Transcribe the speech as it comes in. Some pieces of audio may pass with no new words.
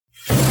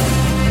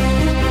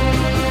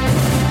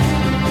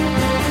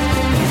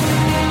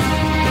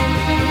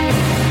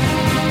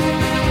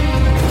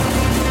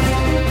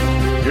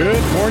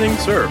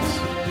serves.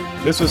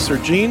 This is Sir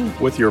Gene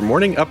with your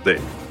morning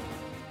update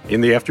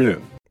in the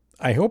afternoon.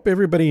 I hope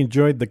everybody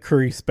enjoyed the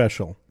curry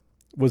special.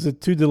 Was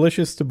it too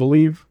delicious to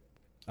believe?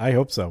 I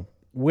hope so.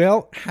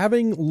 Well,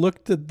 having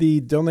looked at the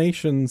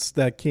donations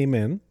that came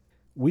in,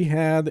 we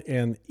had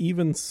an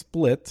even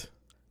split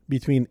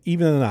between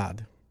even and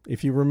odd.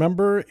 If you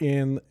remember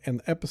in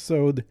an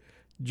episode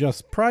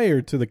just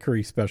prior to the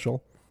curry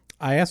special,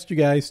 I asked you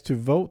guys to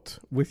vote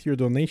with your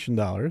donation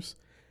dollars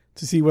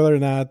to see whether or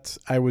not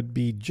I would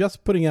be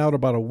just putting out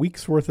about a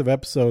week's worth of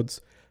episodes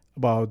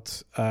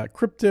about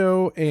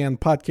crypto and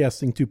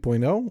podcasting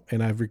 2.0,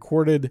 and I've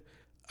recorded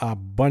a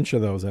bunch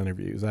of those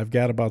interviews. I've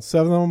got about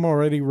 7 of them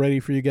already ready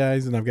for you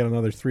guys, and I've got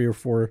another 3 or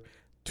 4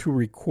 to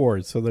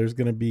record. So there's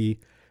going to be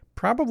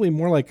probably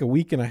more like a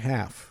week and a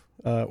half,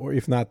 or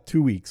if not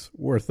 2 weeks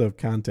worth of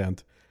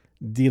content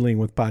dealing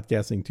with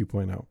podcasting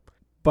 2.0.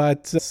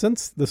 But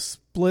since the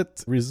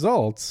split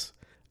results,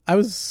 I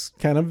was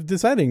kind of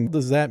deciding,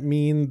 does that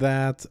mean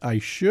that I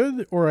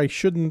should or I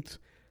shouldn't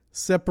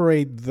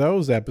separate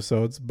those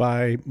episodes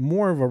by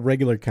more of a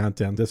regular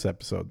content this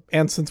episode?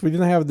 And since we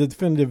didn't have the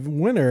definitive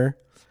winner,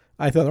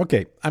 I thought,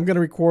 okay, I'm going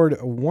to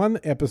record one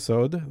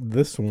episode,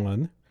 this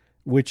one,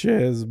 which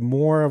is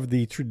more of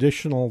the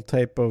traditional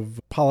type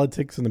of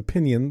politics and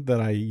opinion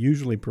that I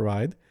usually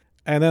provide,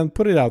 and then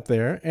put it out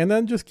there, and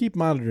then just keep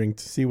monitoring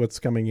to see what's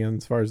coming in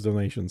as far as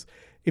donations.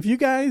 If you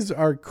guys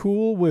are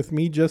cool with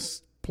me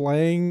just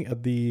playing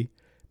the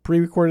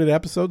pre-recorded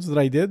episodes that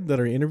I did that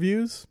are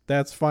interviews,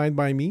 that's fine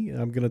by me.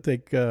 I'm going to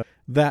take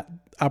that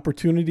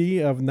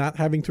opportunity of not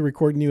having to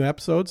record new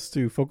episodes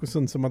to focus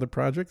on some other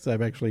projects.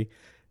 I've actually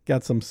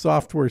got some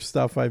software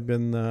stuff I've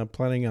been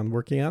planning on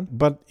working on.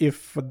 But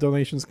if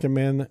donations come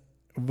in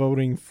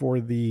voting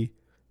for the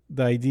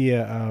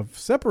idea of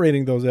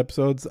separating those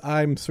episodes,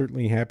 I'm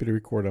certainly happy to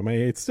record them.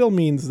 It still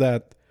means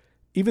that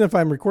even if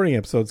I'm recording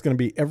episodes, it's going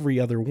to be every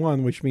other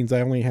one, which means I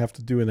only have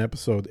to do an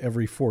episode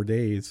every 4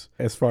 days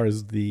as far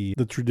as the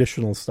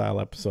traditional style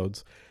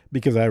episodes,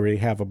 because I already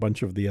have a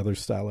bunch of the other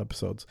style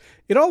episodes.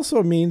 It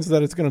also means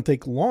that it's going to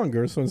take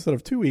longer. So instead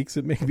of 2 weeks,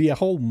 it may be a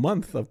whole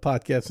month of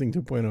Podcasting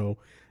 2.0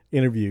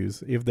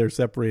 interviews if they're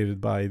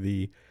separated by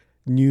the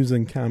news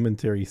and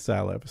commentary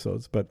style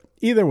episodes. But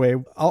either way,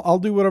 I'll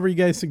do whatever you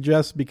guys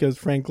suggest, because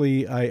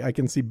frankly, I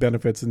can see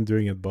benefits in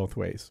doing it both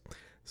ways.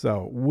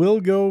 So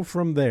we'll go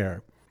from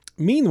there.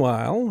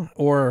 Meanwhile,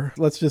 or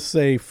let's just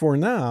say for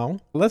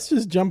now, let's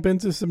just jump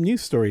into some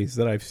news stories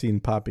that I've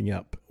seen popping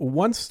up.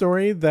 One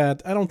story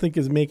that I don't think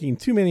is making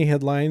too many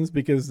headlines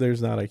because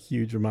there's not a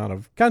huge amount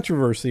of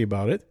controversy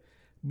about it,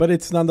 but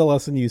it's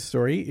nonetheless a news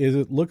story, is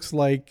it looks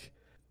like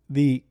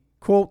the,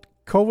 quote,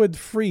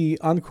 COVID-free,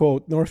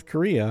 unquote, North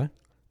Korea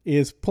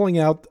is pulling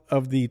out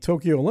of the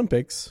Tokyo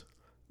Olympics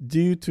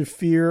due to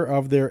fear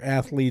of their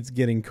athletes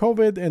getting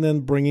COVID and then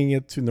bringing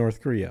it to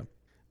North Korea.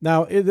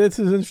 Now, this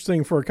is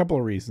interesting for a couple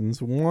of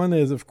reasons. One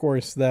is, of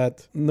course,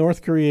 that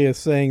North Korea is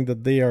saying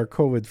that they are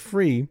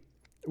COVID-free,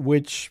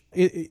 which,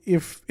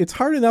 if it's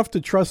hard enough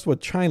to trust what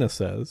China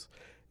says,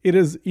 it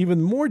is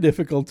even more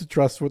difficult to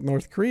trust what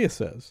North Korea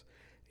says.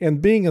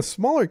 And being a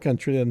smaller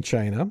country than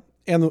China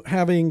and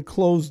having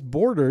closed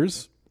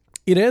borders,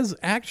 it is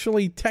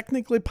actually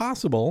technically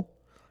possible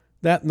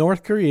that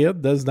North Korea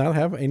does not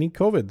have any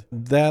COVID,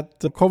 that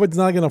COVID's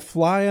not going to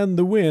fly on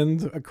the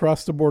wind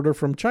across the border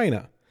from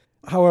China.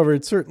 However,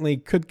 it certainly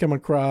could come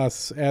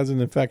across as an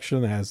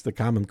infection, as the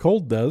common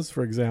cold does,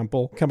 for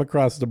example, come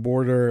across the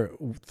border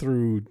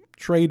through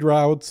trade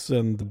routes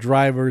and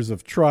drivers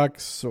of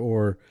trucks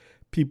or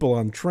people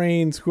on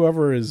trains.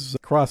 Whoever is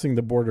crossing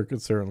the border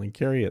could certainly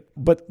carry it.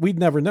 But we'd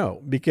never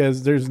know,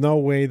 because there's no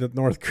way that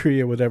North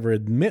Korea would ever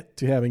admit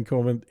to having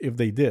COVID if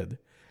they did.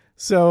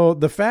 So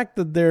the fact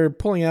that they're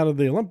pulling out of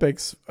the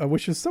Olympics,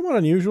 which is somewhat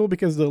unusual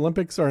because the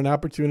Olympics are an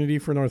opportunity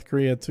for North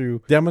Korea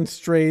to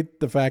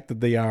demonstrate the fact that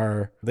they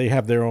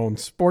have their own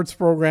sports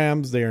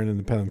programs, they are an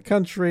independent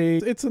country.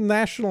 It's a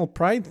national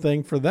pride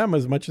thing for them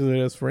as much as it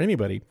is for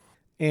anybody.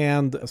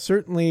 And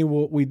certainly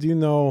what we do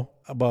know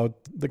about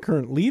the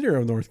current leader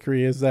of North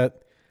Korea is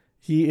that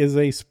he is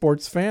a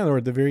sports fan, or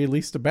at the very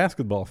least a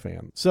basketball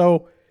fan.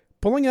 So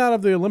pulling out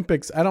of the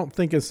Olympics, I don't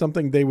think is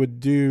something they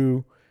would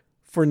do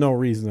for no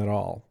reason at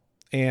all.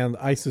 And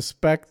I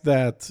suspect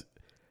that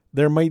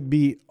there might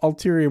be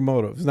ulterior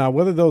motives. Now,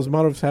 whether those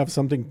motives have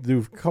something to do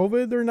with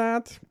COVID or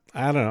not,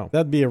 I don't know.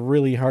 That'd be a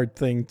really hard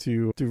thing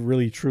to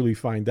really truly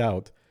find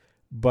out.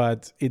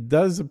 But it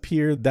does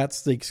appear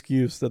that's the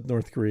excuse that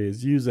North Korea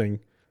is using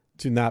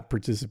to not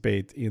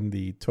participate in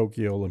the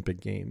Tokyo Olympic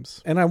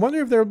Games. And I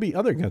wonder if there will be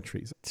other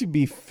countries. To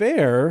be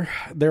fair,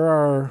 there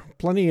are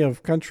plenty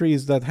of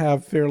countries that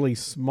have fairly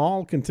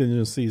small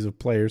contingencies of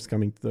players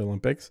coming to the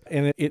Olympics,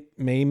 and it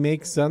may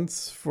make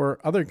sense for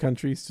other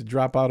countries to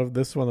drop out of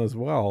this one as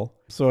well.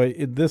 So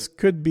this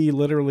could be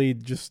literally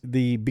just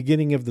the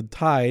beginning of the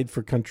tide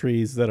for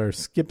countries that are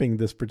skipping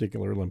this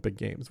particular Olympic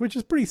Games, which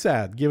is pretty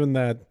sad, given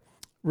that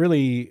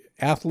really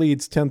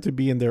athletes tend to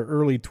be in their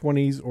early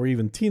 20s or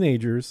even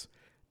teenagers,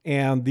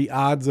 and the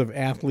odds of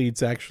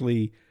athletes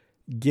actually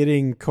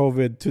getting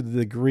COVID to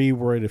the degree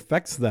where it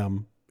affects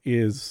them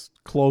is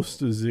close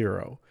to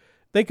zero.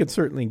 They could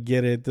certainly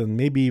get it and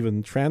maybe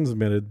even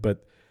transmit it,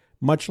 but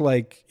much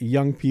like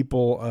young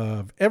people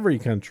of every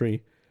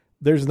country,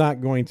 there's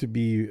not going to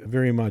be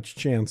very much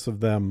chance of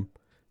them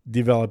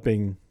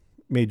developing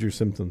major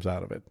symptoms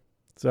out of it.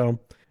 So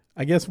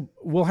I guess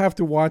we'll have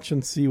to watch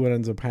and see what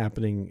ends up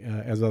happening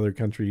as other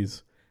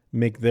countries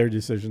make their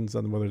decisions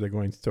on whether they're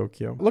going to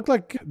Tokyo. It looked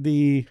like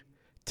the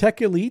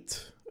tech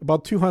elite,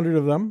 about 200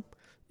 of them,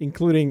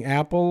 including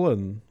Apple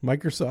and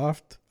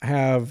Microsoft,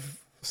 have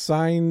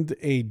signed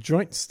a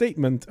joint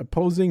statement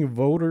opposing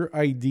voter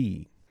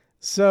ID.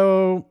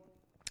 So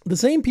the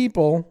same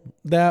people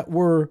that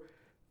were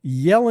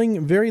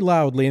yelling very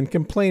loudly and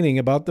complaining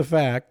about the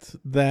fact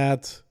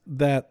that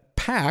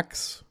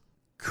PACs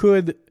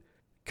could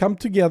come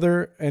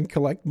together and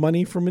collect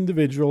money from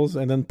individuals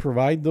and then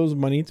provide those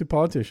money to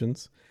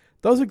politicians,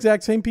 those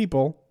exact same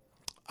people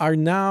are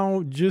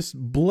now just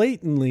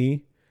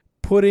blatantly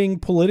putting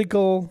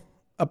political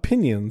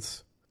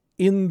opinions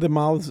in the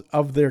mouths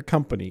of their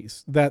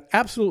companies that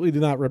absolutely do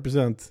not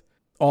represent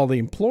all the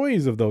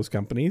employees of those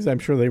companies. I'm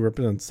sure they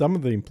represent some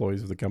of the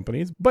employees of the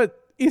companies, but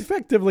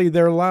effectively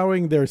they're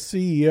allowing their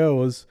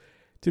CEOs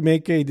to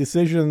make a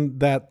decision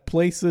that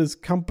places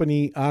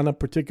company on a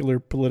particular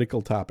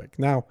political topic.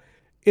 Now,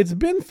 it's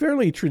been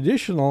fairly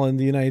traditional in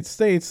the United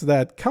States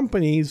that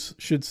companies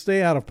should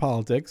stay out of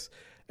politics,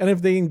 and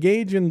if they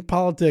engage in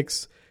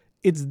politics,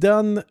 it's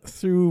done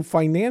through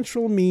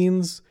financial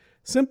means,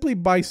 simply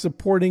by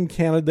supporting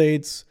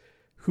candidates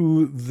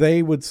who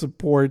they would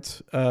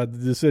support the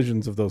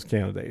decisions of those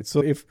candidates.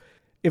 So if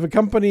a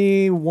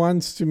company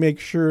wants to make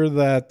sure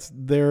that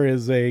there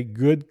is a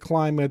good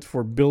climate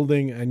for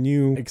building a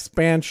new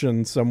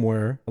expansion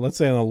somewhere, let's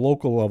say on a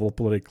local level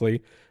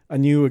politically, a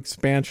new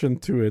expansion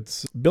to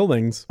its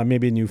buildings,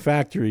 maybe a new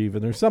factory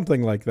even, or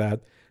something like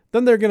that,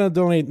 then they're going to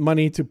donate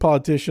money to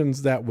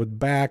politicians that would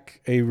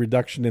back a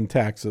reduction in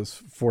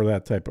taxes for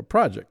that type of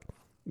project.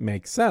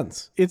 Makes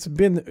sense. It's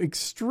been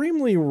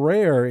extremely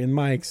rare in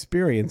my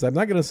experience. I'm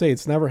not going to say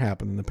it's never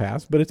happened in the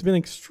past, but it's been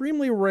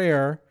extremely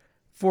rare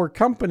for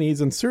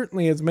companies, and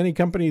certainly as many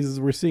companies as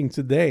we're seeing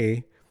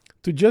today,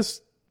 to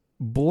just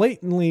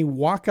blatantly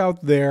walk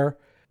out there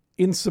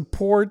in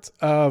support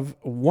of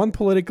one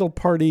political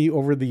party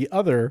over the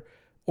other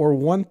or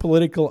one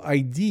political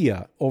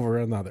idea over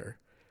another.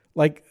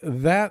 Like,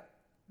 that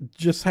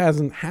just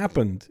hasn't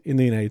happened in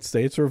the United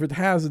States, or if it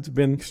has, it's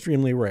been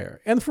extremely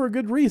rare, and for a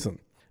good reason.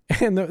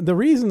 And the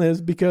reason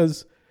is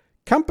because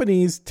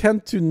companies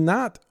tend to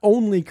not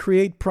only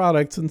create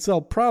products and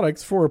sell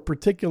products for a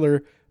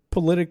particular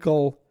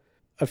political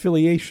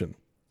affiliation.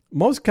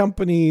 Most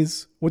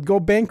companies would go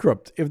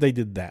bankrupt if they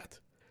did that.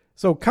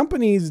 So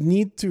companies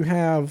need to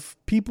have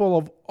people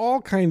of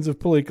all kinds of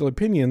political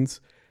opinions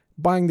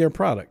buying their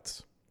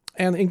products.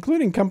 And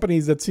including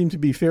companies that seem to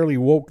be fairly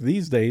woke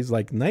these days,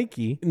 like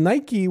Nike.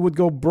 Nike would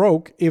go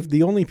broke if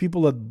the only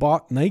people that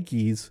bought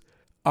Nikes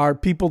are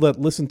people that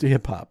listen to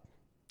hip hop.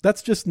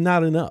 That's just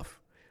not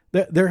enough.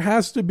 There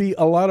has to be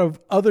a lot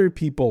of other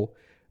people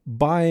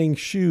buying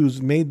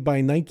shoes made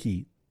by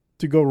Nike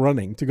to go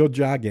running, to go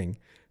jogging,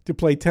 to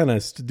play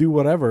tennis, to do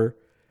whatever,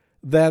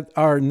 that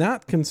are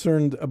not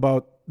concerned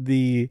about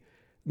the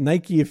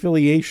Nike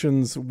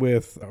affiliations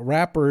with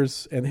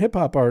rappers and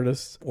hip-hop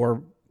artists,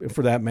 or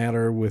for that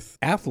matter, with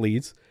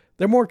athletes.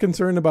 They're more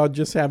concerned about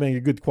just having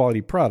a good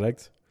quality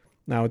product.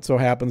 Now, it so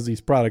happens these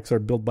products are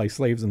built by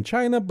slaves in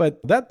China, but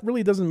that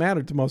really doesn't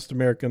matter to most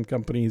American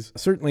companies,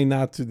 certainly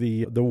not to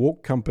the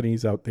woke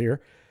companies out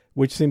there,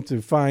 which seem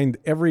to find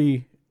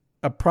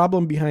a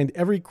problem behind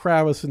every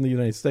crevice in the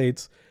United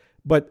States,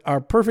 but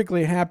are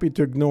perfectly happy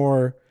to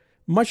ignore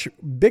much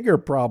bigger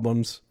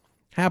problems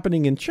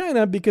happening in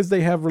China because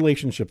they have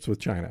relationships with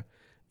China,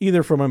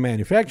 either from a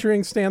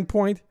manufacturing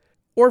standpoint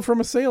or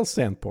from a sales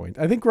standpoint.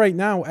 I think right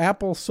now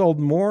Apple sold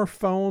more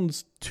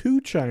phones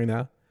to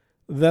China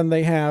than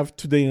they have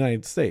to the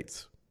United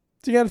States.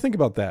 So you got to think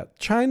about that.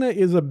 China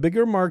is a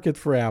bigger market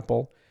for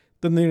Apple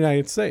than the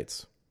United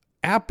States.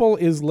 Apple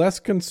is less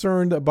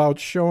concerned about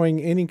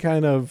showing any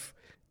kind of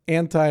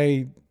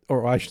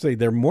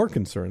they're more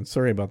concerned,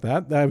 sorry about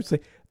that. I would say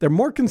they're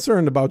more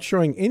concerned about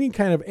showing any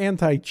kind of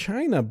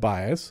anti-China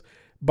bias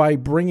by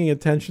bringing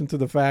attention to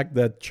the fact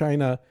that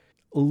China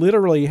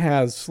literally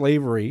has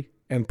slavery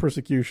and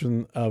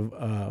persecution of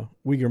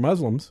Uyghur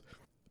Muslims,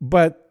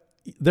 but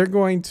they're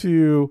going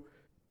to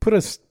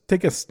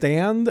take a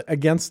stand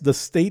against the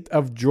state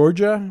of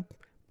Georgia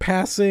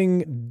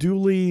passing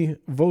duly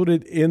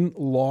voted in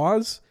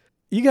laws.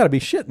 You got to be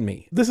shitting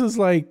me. This is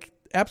like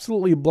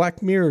absolutely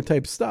Black Mirror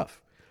type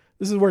stuff.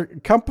 This is where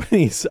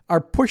companies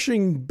are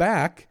pushing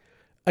back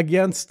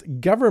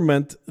against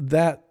government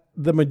that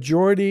the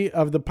majority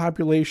of the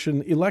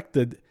population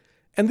elected.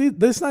 And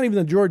this is not even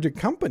a Georgia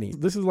company.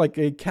 This is like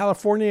a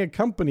California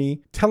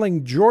company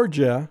telling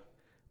Georgia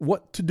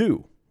what to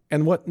do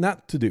and what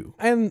not to do.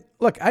 And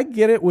look, I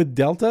get it with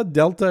Delta.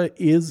 Delta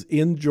is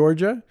in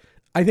Georgia.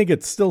 I think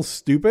it's still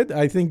stupid.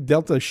 I think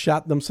Delta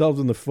shot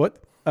themselves in the foot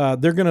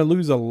They're going to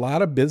lose a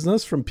lot of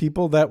business from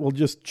people that will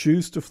just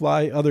choose to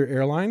fly other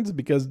airlines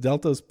because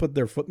Delta's put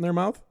their foot in their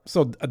mouth.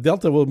 So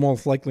Delta will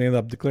most likely end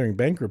up declaring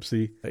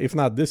bankruptcy, if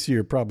not this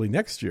year, probably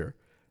next year.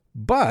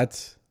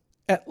 But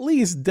at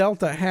least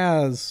Delta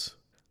has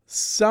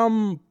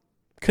some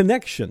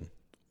connection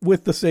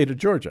with the state of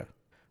Georgia.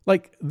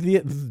 Like the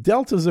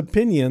Delta's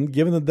opinion,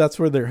 given that that's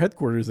where their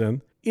headquarters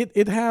in,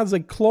 it has a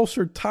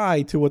closer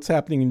tie to what's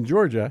happening in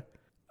Georgia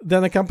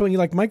than a company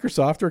like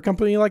Microsoft or a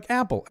company like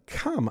Apple.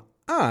 Come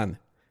on.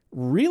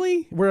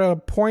 Really? We're at a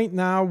point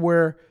now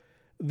where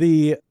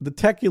the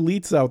tech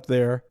elites out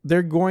there,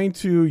 they're going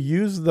to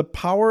use the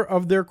power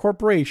of their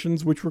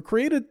corporations, which were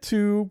created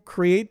to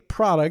create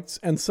products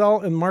and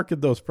sell and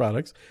market those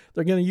products.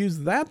 They're going to use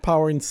that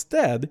power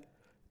instead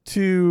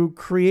to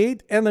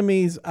create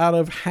enemies out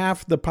of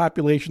half the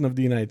population of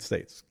the United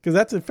States, because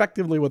that's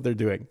effectively what they're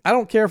doing. I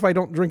don't care if I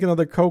don't drink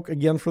another Coke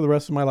again for the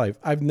rest of my life.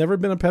 I've never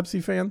been a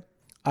Pepsi fan.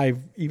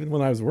 Even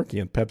when I was working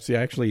at Pepsi,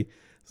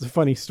 it's a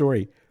funny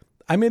story.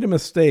 I made a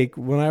mistake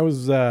when I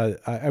was,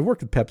 I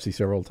worked at Pepsi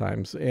several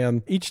times,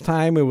 and each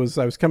time I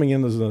was coming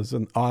in as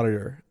an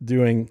auditor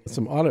doing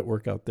some audit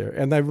work out there.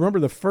 And I remember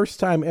the first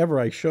time ever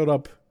I showed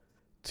up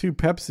to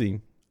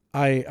Pepsi,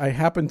 I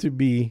happened to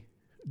be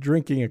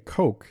drinking a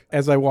Coke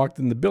as I walked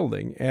in the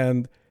building,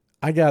 and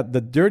I got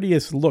the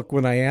dirtiest look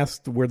when I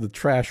asked where the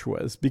trash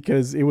was,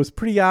 because it was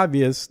pretty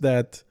obvious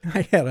that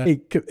I had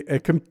a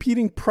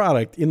competing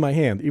product in my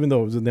hand, even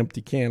though it was an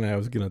empty can. I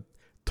was going to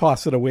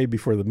toss it away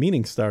before the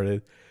meeting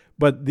started.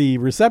 But the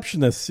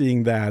receptionist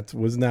seeing that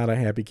was not a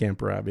happy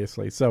camper,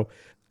 obviously. So,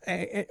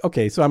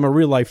 okay, so I'm a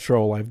real life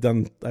troll. I've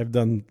done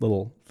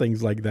little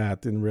things like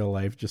that in real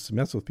life just to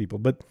mess with people.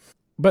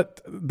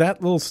 But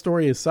that little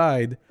story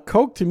aside,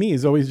 Coke to me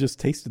has always just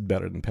tasted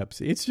better than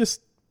Pepsi.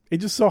 It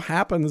just so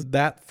happens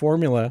that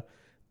formula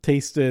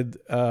tasted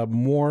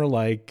more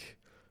like,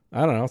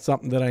 I don't know,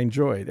 something that I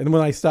enjoyed. And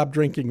when I stopped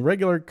drinking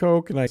regular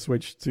Coke and I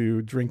switched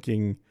to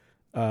drinking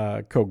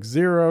Coke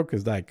Zero,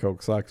 because Diet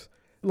Coke sucks,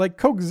 like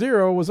Coke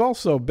Zero was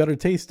also better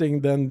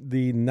tasting than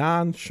the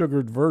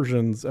non-sugared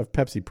versions of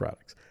Pepsi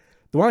products.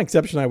 The one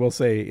exception I will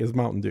say is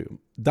Mountain Dew.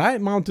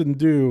 Diet Mountain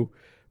Dew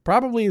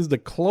probably is the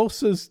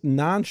closest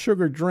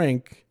non-sugar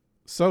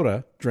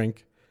soda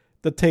drink,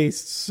 that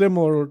tastes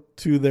similar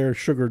to their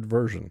sugared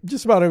version.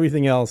 Just about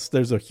everything else,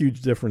 there's a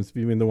huge difference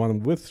between the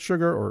one with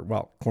sugar, or,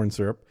 well, corn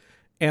syrup,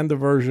 and the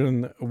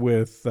version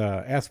with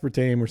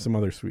aspartame or some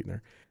other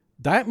sweetener.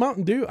 Diet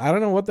Mountain Dew, I don't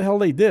know what the hell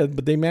they did,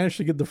 but they managed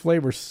to get the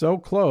flavor so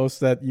close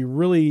that you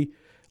really,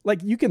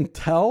 you can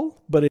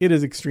tell, but it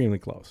is extremely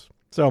close.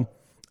 So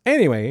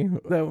anyway,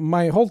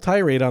 my whole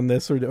tirade on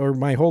this, or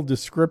my whole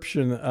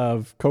description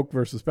of Coke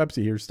versus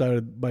Pepsi here,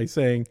 started by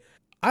saying,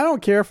 I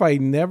don't care if I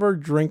never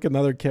drink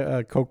another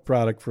Coke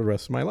product for the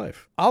rest of my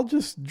life. I'll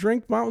just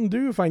drink Mountain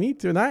Dew if I need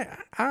to. And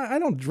I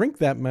don't drink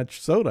that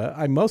much soda.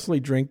 I mostly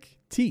drink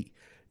tea,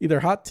 either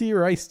hot tea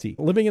or iced tea.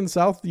 Living in the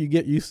South, you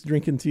get used to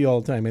drinking tea all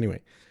the time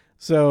anyway.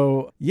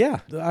 So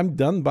yeah, I'm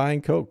done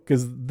buying Coke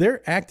because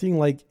they're acting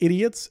like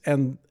idiots.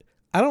 And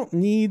I don't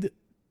need,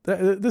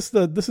 this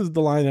is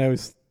the line I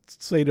always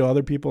say to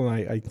other people,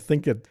 and I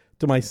think it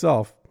to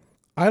myself.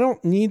 I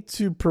don't need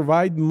to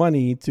provide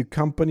money to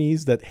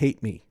companies that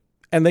hate me.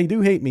 And they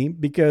do hate me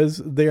because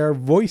they are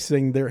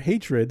voicing their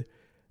hatred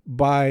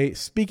by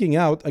speaking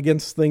out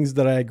against things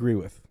that I agree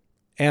with.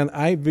 And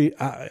I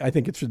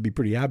think it should be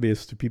pretty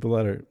obvious to people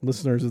that are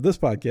listeners of this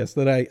podcast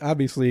that I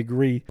obviously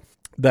agree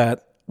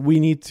that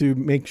we need to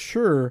make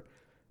sure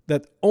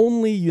that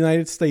only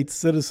United States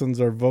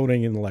citizens are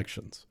voting in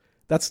elections.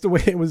 That's the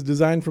way it was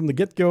designed from the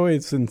get-go.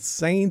 It's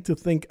insane to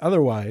think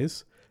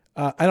otherwise.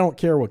 I don't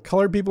care what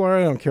color people are.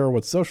 I don't care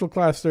what social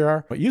class they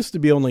are. It used to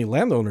be only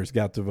landowners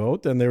got to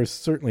vote, and there's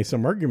certainly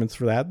some arguments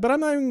for that, but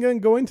I'm not even going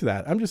to go into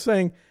that. I'm just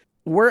saying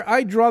where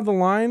I draw the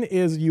line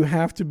is you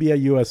have to be a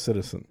U.S.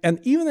 citizen. And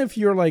even if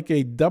you're like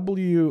a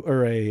W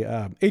or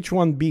a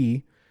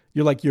H-1B,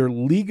 you're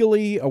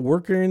legally a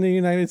worker in the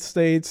United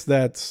States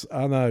that's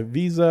on a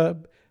visa,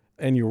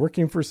 and you're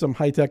working for some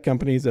high-tech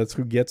companies, that's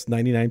who gets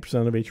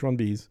 99% of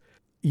H-1Bs,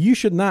 you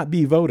should not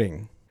be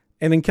voting.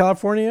 And in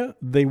California,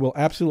 they will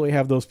absolutely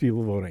have those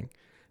people voting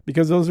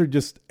because those are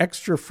just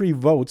extra free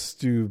votes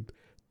to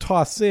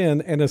toss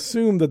in and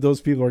assume that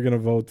those people are going to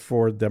vote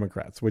for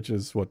Democrats, which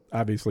is what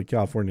obviously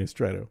California is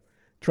trying to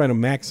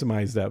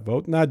maximize that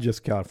vote. Not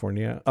just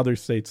California, other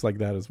states like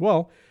that as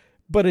well.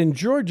 But in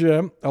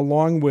Georgia,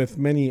 along with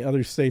many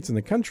other states in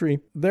the country,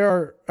 there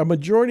are a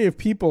majority of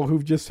people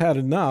who've just had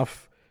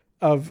enough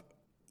of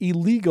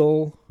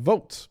illegal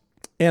votes.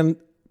 And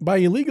by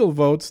illegal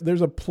votes,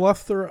 there's a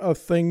plethora of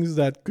things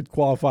that could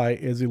qualify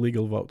as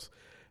illegal votes.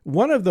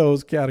 One of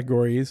those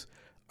categories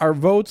are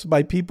votes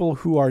by people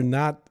who are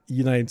not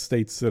United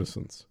States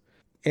citizens.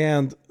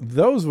 And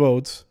those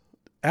votes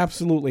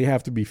absolutely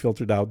have to be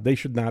filtered out. They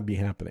should not be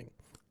happening.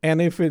 And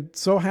if it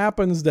so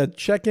happens that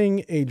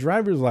checking a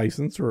driver's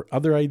license or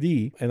other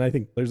ID, and I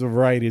think there's a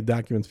variety of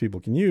documents people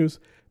can use,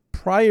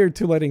 prior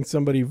to letting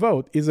somebody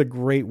vote is a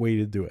great way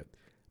to do it.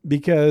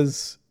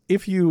 Because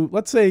if you,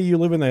 let's say you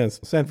live in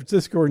San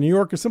Francisco or New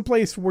York or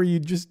someplace where you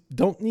just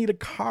don't need a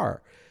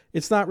car,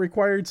 it's not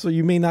required, so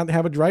you may not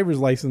have a driver's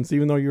license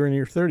even though you're in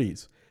your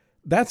 30s.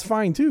 That's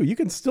fine too. You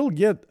can still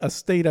get a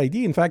state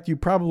ID. In fact, you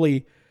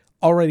probably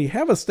already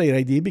have a state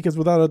ID because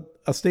without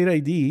a state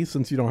ID,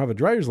 since you don't have a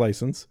driver's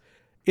license,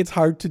 it's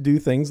hard to do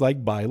things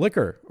like buy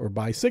liquor or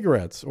buy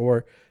cigarettes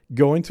or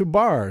go into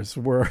bars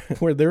where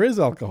there is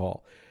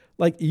alcohol.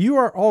 Like, you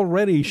are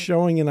already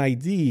showing an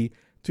ID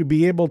to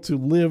be able to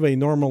live a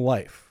normal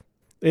life.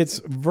 It's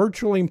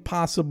virtually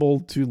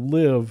impossible to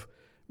live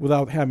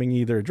without having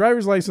either a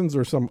driver's license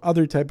or some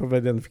other type of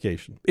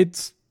identification.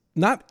 It's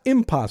not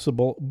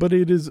impossible, but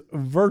it is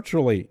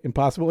virtually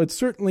impossible. It's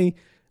certainly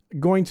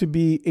going to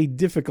be a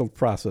difficult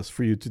process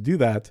for you to do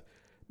that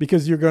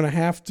because you're going to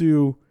have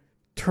to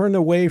turn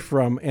away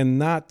from and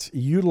not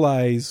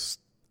utilize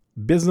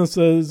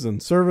businesses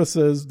and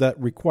services that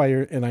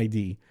require an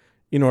ID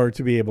in order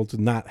to be able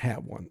to not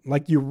have one.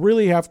 Like, you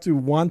really have to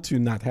want to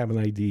not have an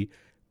ID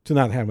to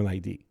not have an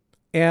ID.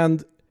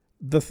 And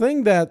the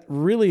thing that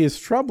really is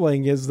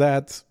troubling is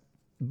that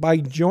by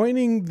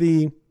joining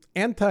the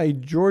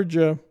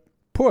anti-Georgia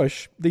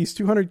push, these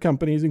 200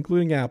 companies,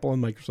 including Apple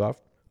and Microsoft,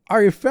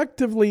 are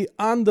effectively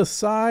on the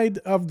side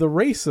of the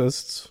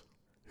racists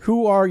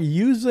who are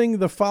using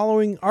the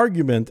following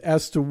argument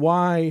as to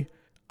why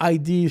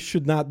IDs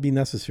should not be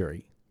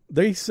necessary.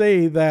 They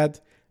say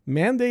that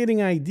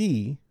mandating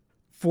ID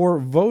for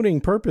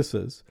voting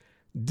purposes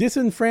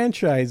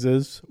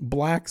disenfranchises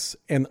blacks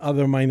and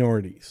other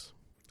minorities.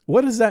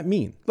 What does that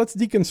mean? Let's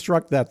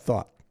deconstruct that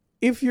thought.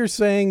 If you're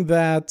saying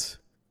that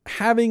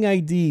having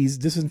IDs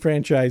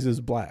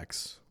disenfranchises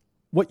blacks,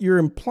 what you're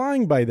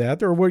implying by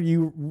that, or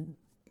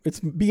it's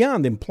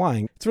beyond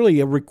implying, it's really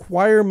a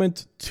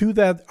requirement to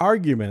that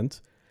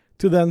argument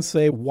to then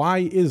say, why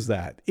is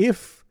that?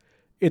 If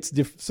it's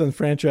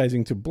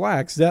disenfranchising to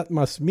blacks, that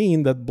must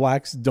mean that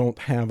blacks don't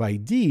have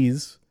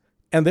IDs,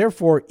 and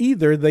therefore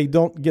either they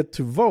don't get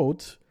to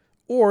vote,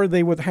 or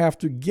they would have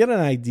to get an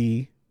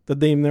ID that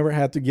they've never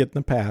had to get in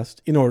the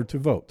past in order to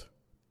vote.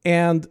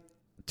 And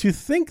to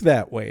think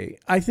that way,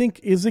 I think,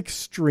 is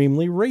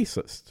extremely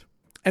racist.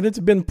 And it's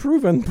been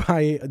proven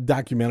by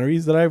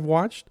documentaries that I've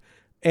watched,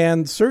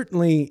 and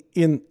certainly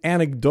in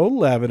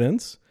anecdotal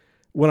evidence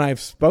when I've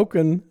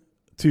spoken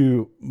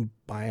to,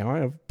 I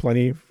have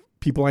plenty of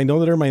people I know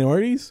that are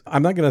minorities.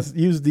 I'm not going to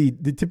use the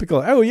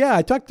typical, oh yeah,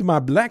 I talked to my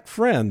black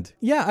friend.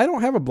 Yeah, I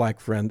don't have a black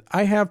friend.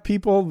 I have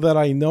people that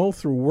I know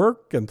through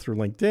work and through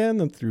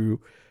LinkedIn and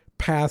through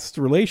past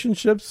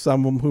relationships,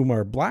 some of whom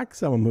are black,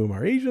 some of whom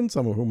are Asian,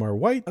 some of whom are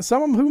white,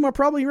 some of whom are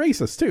probably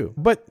racist too.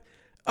 But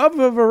of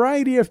a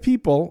variety of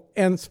people,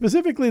 and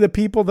specifically the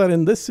people that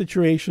in this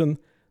situation,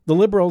 the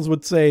liberals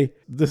would say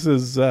this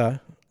is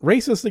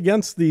racist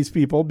against these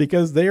people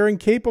because they are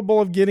incapable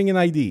of getting an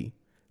ID.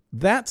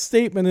 That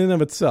statement in and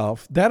of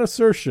itself, that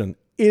assertion,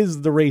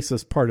 is the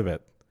racist part of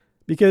it.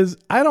 Because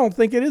I don't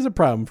think it is a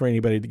problem for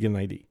anybody to get an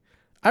ID.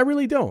 I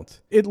really don't.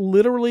 It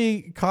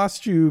literally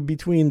costs you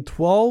between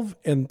 12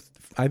 and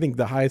I think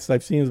the highest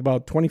I've seen is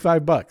about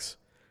 $25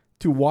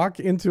 to walk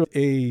into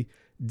a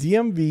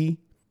DMV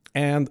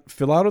and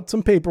fill out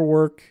some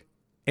paperwork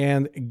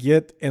and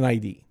get an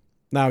ID.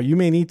 Now, you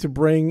may need to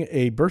bring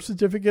a birth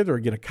certificate or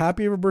get a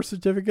copy of a birth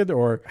certificate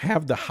or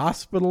have the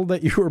hospital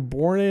that you were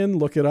born in,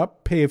 look it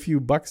up, pay a few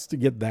bucks to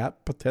get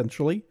that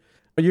potentially.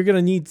 But you're going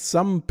to need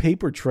some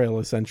paper trail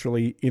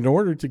essentially in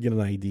order to get an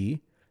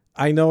ID.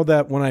 I know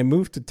that when I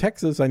moved to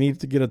Texas, I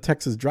needed to get a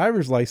Texas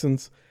driver's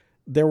license.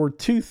 There were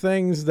two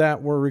things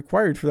that were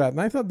required for that,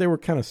 and I thought they were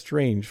kind of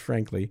strange,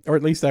 frankly, or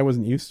at least I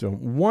wasn't used to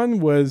them. One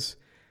was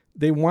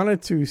they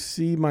wanted to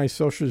see my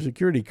Social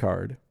Security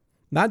card.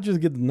 Not just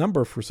get the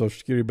number for Social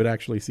Security, but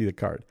actually see the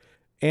card.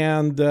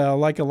 And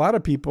like a lot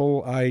of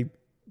people, I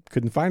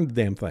couldn't find the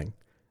damn thing.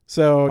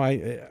 So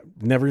I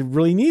never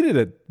really needed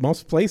it.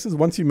 Most places,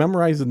 once you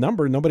memorize the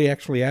number, nobody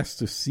actually asks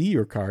to see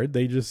your card.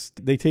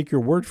 They take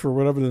your word for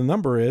whatever the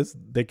number is.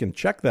 They can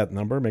check that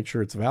number, make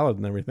sure it's valid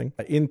and everything.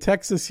 In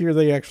Texas here,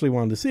 they actually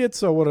wanted to see it.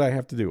 So what did I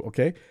have to do?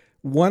 Okay,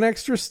 one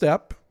extra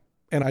step,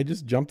 and I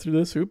just jumped through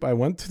this hoop. I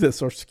went to the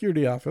Social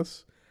Security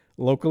office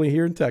locally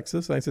here in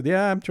Texas. And I said,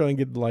 yeah, I'm trying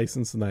to get the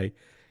license and I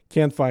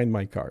can't find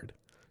my card.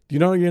 Do you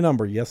know your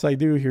number? Yes, I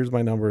do. Here's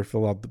my number.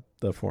 Fill out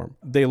the form.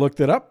 They looked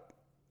it up.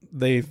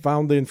 They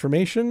found the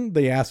information.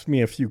 They asked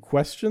me a few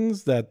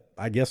questions that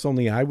I guess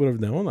only I would have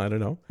known. I don't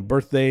know.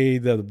 Birthday,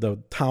 the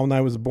town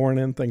I was born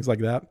in, things like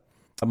that.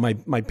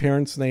 My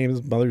parents'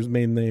 names, mother's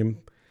maiden name,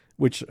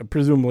 which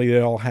presumably they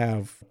all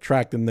have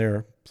tracked in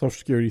their Social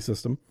Security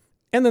system.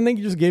 And then they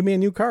just gave me a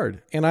new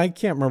card. And I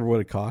can't remember what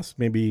it cost.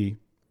 Maybe,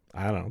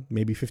 I don't know,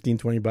 maybe $15,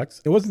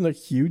 $20. It wasn't a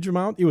huge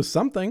amount. It was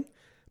something,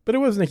 but it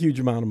wasn't a huge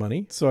amount of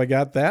money. So I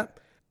got that.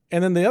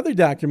 And then the other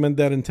document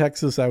that in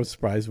Texas I was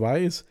surprised by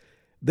is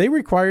they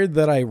required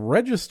that I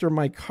register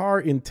my car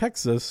in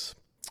Texas,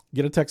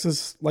 get a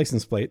Texas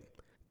license plate,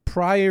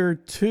 prior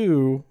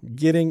to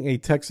getting a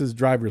Texas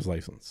driver's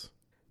license.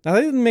 Now,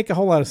 that didn't make a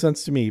whole lot of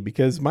sense to me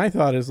because my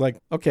thought is like,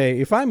 okay,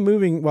 if I'm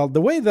moving, well, the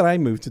way that I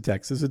moved to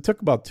Texas, it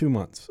took about 2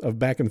 months of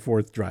back and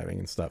forth driving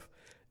and stuff.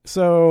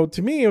 So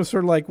to me, it was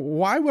sort of like,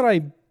 why would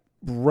I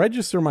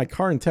register my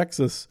car in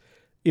Texas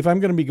if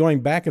I'm going to be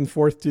going back and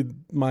forth to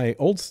my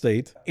old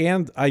state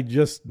and I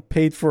just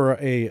paid for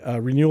a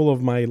renewal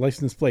of my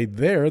license plate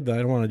there that I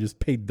don't want to just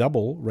pay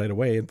double right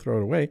away and throw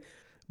it away.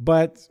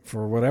 But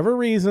for whatever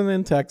reason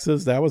in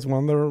Texas, that was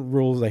one of the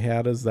rules they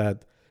had, is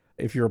that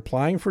if you're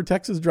applying for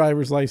Texas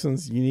driver's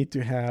license, you need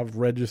to have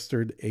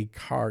registered a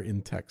car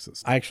in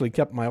Texas. I actually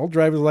kept my old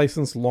driver's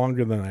license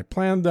longer than I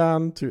planned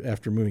on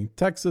after moving to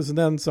Texas, and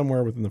then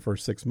somewhere within the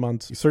first 6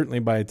 months, certainly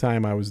by the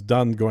time I was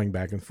done going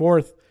back and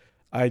forth,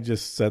 I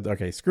just said,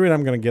 okay, screw it.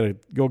 I'm going to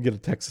go get a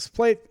Texas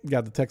plate.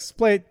 Got the Texas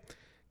plate,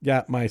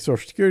 got my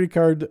Social Security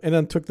card, and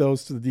then took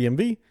those to the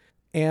DMV.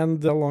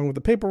 And along with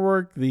the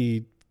paperwork,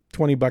 the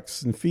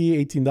 $20 in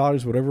fee,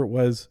 $18, whatever it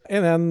was.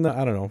 And then,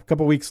 I don't know, a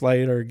couple weeks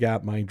later,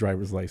 got my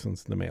driver's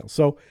license in the mail.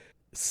 So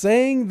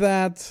saying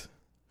that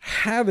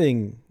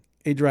having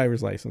a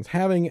driver's license,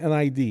 having an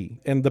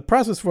ID, and the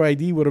process for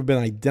ID would have been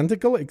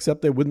identical,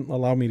 except they wouldn't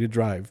allow me to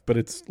drive. But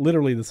it's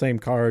literally the same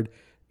card.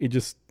 It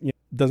just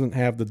doesn't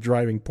have the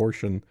driving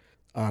portion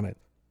on it.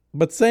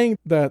 But saying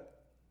that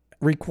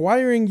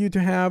requiring you to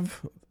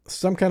have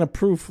some kind of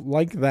proof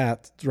like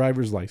that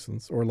driver's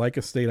license or like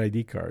a state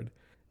ID card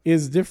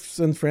is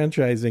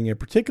disenfranchising a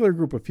particular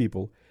group of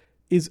people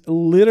is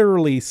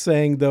literally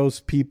saying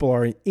those people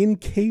are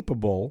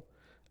incapable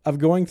of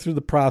going through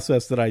the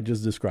process that I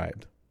just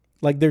described.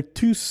 Like, they're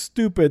too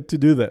stupid to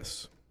do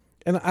this.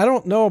 And I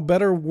don't know a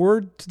better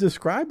word to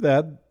describe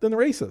that than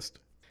racist.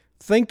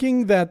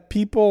 Thinking that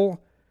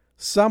people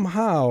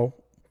somehow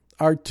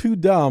are too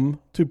dumb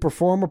to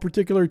perform a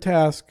particular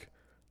task,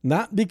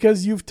 not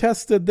because you've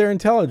tested their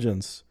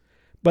intelligence,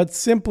 but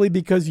simply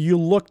because you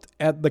looked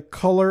at the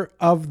color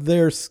of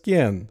their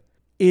skin,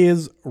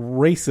 is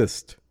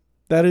racist.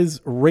 That is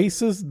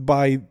racist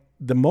by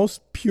the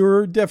most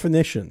pure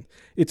definition.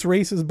 It's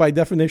racist by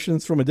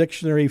definitions from a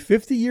dictionary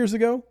 50 years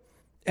ago,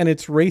 and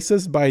it's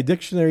racist by a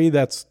dictionary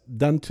that's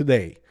done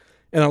today.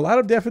 And a lot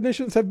of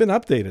definitions have been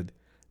updated,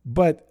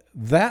 but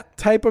that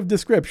type of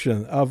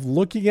description of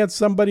looking at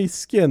somebody's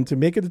skin to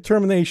make a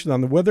determination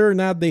on whether or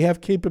not they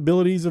have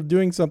capabilities of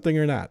doing something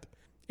or not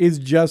is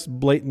just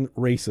blatant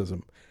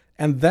racism.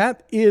 And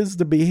that is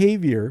the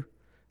behavior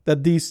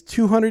that these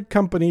 200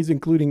 companies,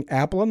 including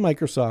Apple and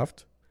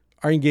Microsoft,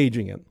 are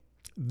engaging in.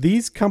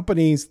 These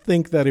companies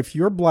think that if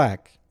you're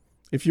black,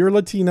 if you're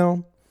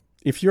Latino,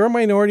 if you're a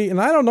minority, and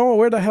I don't know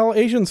where the hell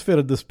Asians fit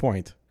at this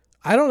point.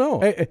 I don't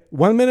know.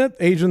 One minute,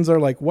 Asians are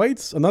like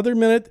whites. Another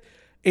minute,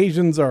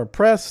 Asians are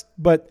oppressed.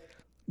 But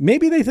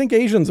maybe they think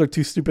Asians are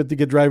too stupid to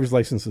get driver's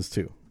licenses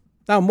too.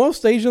 Now,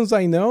 most Asians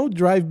I know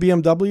drive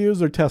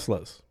BMWs or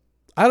Teslas.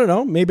 I don't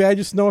know. Maybe I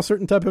just know a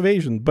certain type of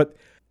Asian. But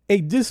a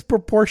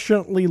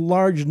disproportionately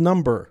large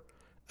number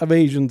of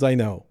Asians I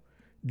know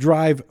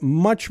drive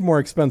much more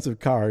expensive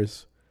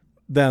cars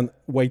than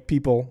white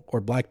people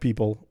or black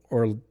people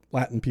or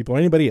Latin people or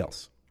anybody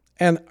else.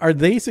 And are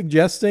they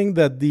suggesting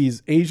that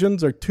these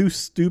Asians are too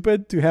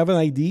stupid to have an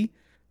ID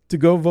to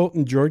go vote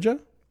in Georgia?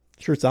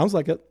 Sure sounds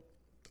like it.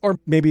 Or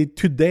maybe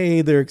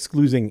today they're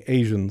excluding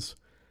Asians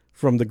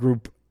from the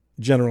group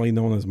generally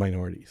known as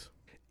minorities.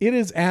 It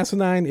is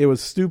asinine, it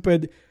was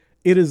stupid,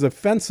 it is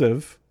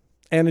offensive,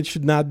 and it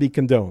should not be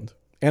condoned.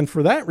 And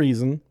for that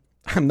reason,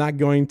 I'm not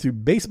going to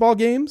baseball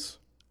games,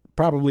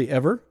 probably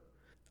ever.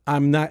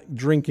 I'm not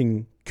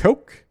drinking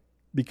Coke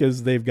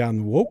because they've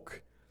gone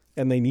woke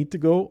and they need to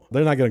go.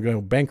 They're not going to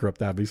go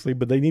bankrupt, obviously,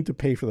 but they need to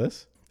pay for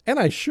this. And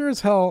I sure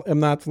as hell am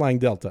not flying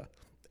Delta.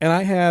 And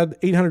I had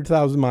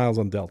 800,000 miles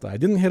on Delta. I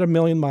didn't hit 1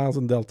 million miles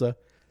on Delta,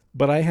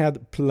 but I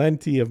had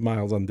plenty of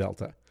miles on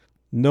Delta.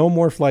 No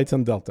more flights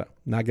on Delta.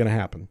 Not going to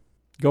happen.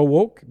 Go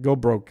woke, go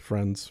broke,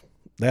 friends.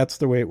 That's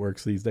the way it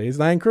works these days.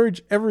 And I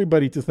encourage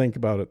everybody to think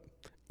about it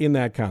in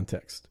that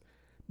context.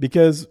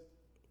 Because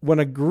when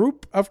a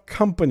group of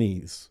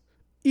companies,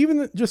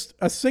 even just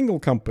a single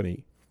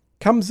company,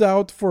 comes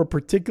out for a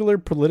particular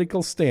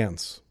political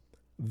stance,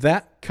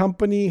 that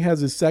company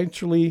has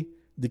essentially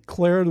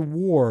declared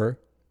war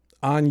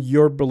on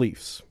your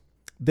beliefs.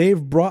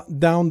 They've brought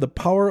down the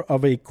power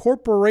of a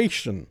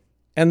corporation.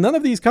 And none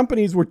of these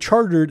companies were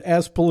chartered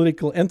as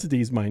political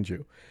entities, mind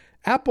you.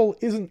 Apple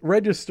isn't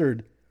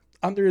registered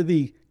under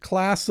the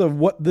class of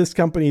what this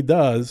company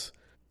does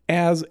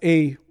as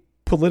a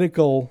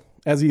political,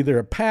 as either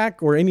a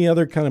PAC or any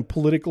other kind of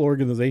political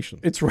organization.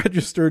 It's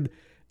registered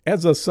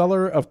as a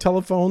seller of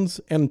telephones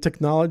and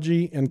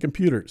technology and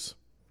computers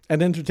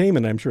and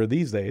entertainment, I'm sure,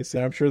 these days.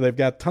 I'm sure they've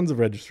got tons of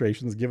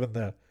registrations given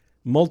the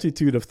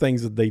multitude of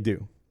things that they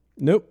do.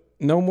 Nope.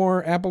 No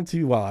more Apple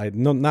TV. Well,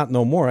 not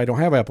no more. I don't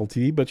have Apple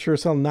TV, but sure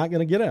as hell not going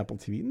to get Apple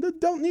TV.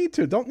 Don't need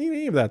to. Don't need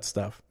any of that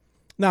stuff.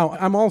 Now,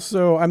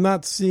 I'm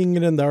not seeing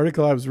it in the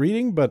article I was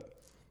reading, but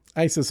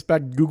I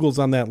suspect Google's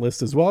on that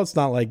list as well. It's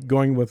not like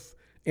going with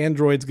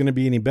Android's going to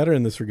be any better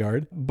in this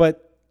regard.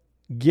 But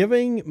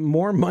giving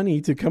more money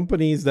to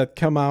companies that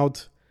come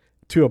out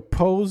to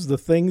oppose the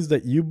things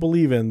that you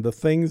believe in, the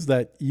things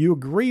that you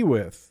agree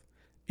with,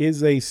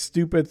 is a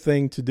stupid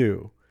thing to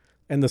do.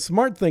 And the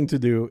smart thing to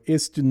do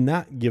is to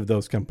not give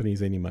those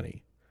companies any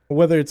money.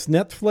 Whether it's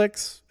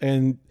Netflix,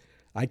 and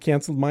I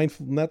canceled mine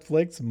from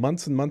Netflix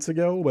months and months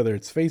ago, whether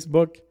it's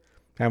Facebook,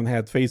 haven't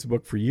had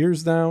Facebook for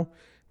years now,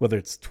 whether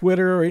it's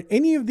Twitter or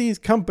any of these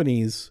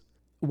companies,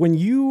 when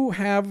you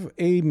have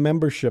a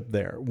membership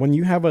there, when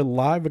you have a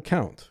live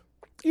account,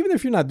 even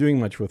if you're not doing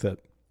much with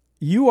it,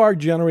 you are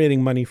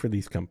generating money for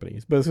these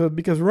companies.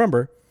 Because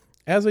remember,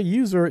 as a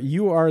user,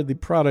 you are the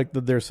product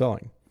that they're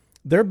selling.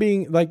 They're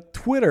being like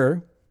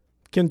Twitter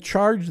can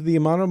charge the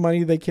amount of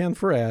money they can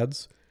for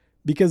ads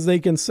because they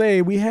can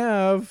say we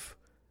have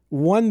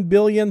 1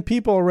 billion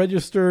people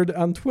registered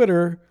on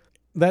Twitter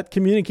that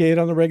communicate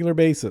on a regular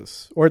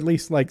basis, or at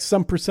least like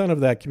some percent of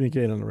that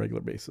communicate on a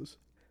regular basis.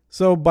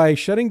 So by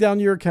shutting down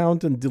your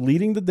account and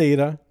deleting the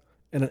data,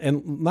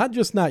 and not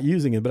just not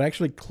using it, but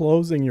actually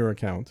closing your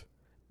account,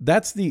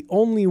 that's the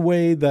only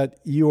way that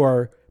you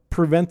are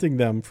preventing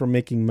them from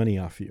making money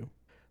off you.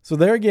 So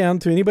there again,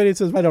 to anybody that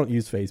says, I don't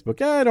use Facebook,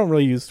 I don't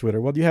really use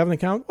Twitter. Well, do you have an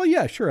account? Well,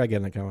 yeah, sure, I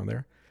get an account on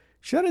there.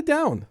 Shut it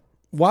down.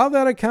 While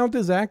that account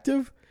is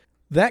active,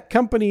 that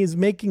company is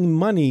making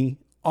money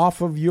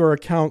off of your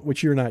account,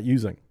 which you're not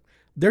using.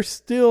 They're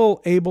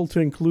still able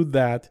to include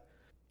that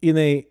in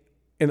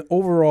an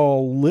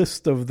overall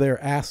list of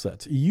their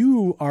assets.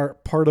 You are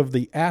part of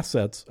the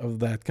assets of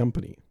that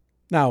company.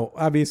 Now,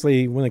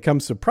 obviously, when it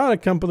comes to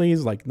product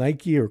companies like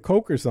Nike or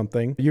Coke or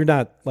something, you're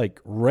not like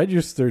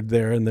registered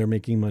there and they're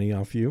making money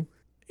off you.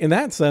 In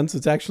that sense,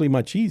 it's actually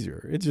much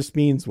easier. It just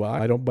means, well,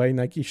 I don't buy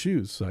Nike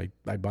shoes. I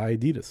buy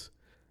Adidas.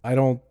 I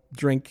don't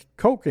drink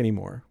Coke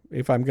anymore.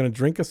 If I'm going to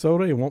drink a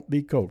soda, it won't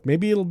be Coke.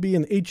 Maybe it'll be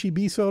an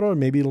H-E-B soda, or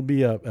maybe it'll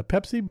be a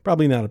Pepsi.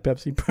 Probably not a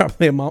Pepsi,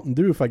 probably a Mountain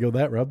Dew if I go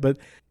that route. But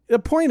the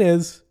point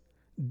is,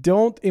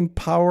 don't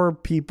empower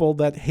people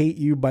that hate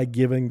you by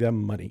giving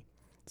them money.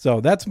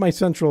 So that's my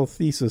central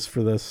thesis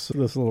for this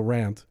little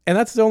rant. And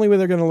that's the only way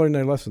they're going to learn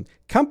their lesson.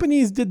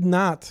 Companies did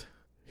not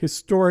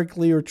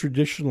historically or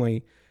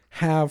traditionally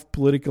have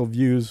political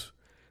views.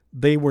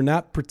 They were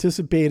not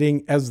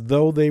participating as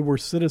though they were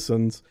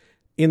citizens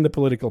in the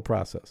political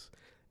process.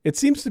 It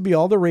seems to be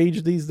all the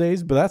rage these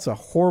days, but that's a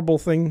horrible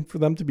thing for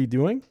them to be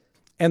doing.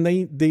 And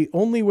the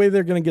only way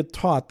they're going to get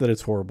taught that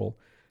it's horrible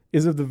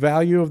is if the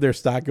value of their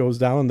stock goes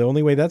down. And the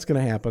only way that's going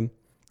to happen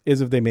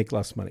is if they make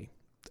less money.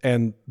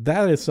 And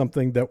that is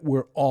something that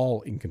we're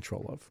all in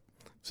control of.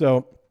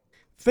 So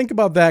think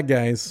about that,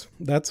 guys.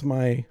 That's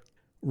my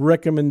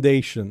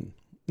recommendation.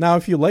 Now,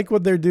 if you like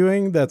what they're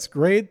doing, that's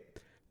great.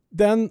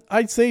 Then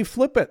I'd say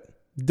flip it.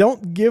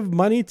 Don't give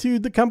money to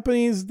the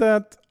companies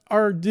that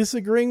are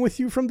disagreeing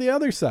with you from the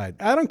other side.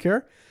 I don't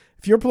care.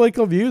 If your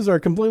political views are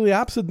completely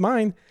opposite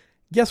mine,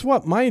 guess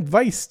what? My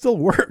advice still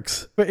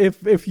works. But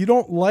if you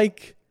don't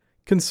like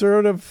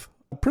conservative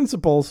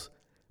principles,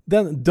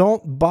 then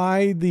don't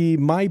buy the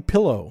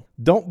MyPillow.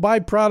 Don't buy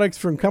products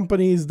from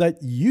companies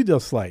that you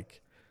dislike.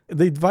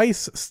 The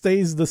advice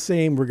stays the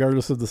same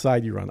regardless of the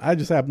side you're on. I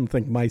just happen to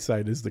think my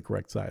side is the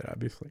correct side,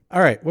 obviously.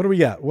 All right, what do we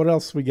got? What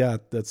else we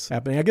got that's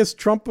happening? I guess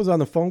Trump was on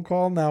the phone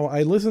call. Now,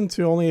 I listened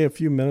to only a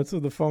few minutes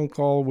of the phone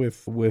call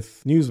with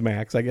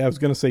Newsmax. I was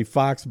going to say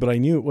Fox, but I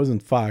knew it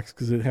wasn't Fox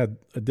because it had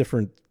a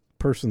different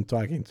person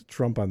talking to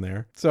Trump on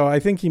there. So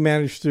I think he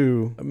managed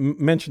to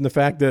mention the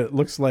fact that it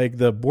looks like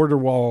the border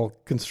wall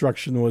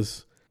construction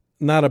was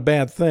not a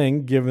bad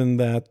thing, given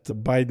that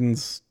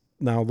Biden's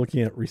now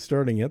looking at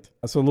restarting it.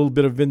 So a little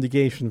bit of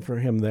vindication for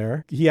him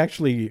there. He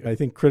actually, I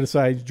think,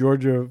 criticized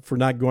Georgia for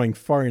not going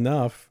far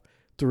enough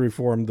to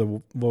reform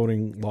the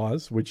voting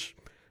laws, which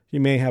he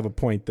may have a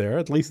point there.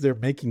 At least they're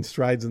making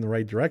strides in the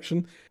right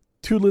direction.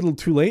 Too little,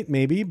 too late,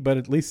 maybe, but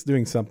at least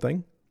doing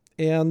something.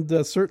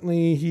 And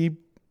certainly he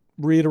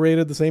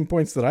reiterated the same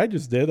points that I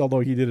just did, although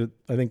he did it,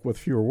 I think, with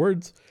fewer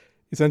words,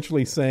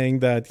 essentially saying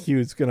that he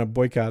was going to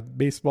boycott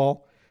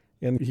baseball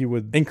and he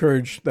would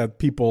encourage that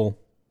people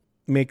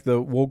make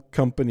the woke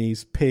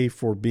companies pay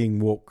for being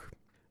woke,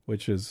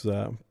 which is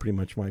pretty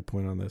much my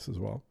point on this as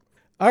well.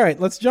 All right,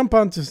 let's jump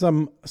on to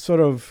some sort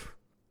of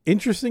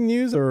interesting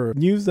news or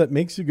news that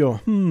makes you go,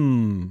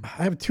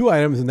 I have two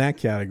items in that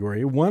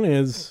category. One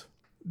is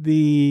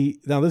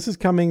now this is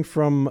coming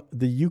from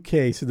the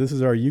UK, so this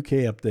is our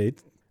UK update.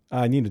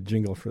 I need a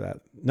jingle for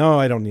that. No,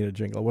 I don't need a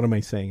jingle. What am I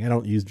saying? I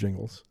don't use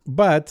jingles.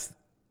 But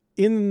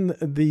in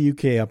the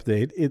UK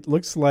update, it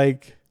looks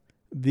like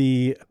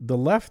the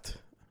left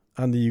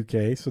on the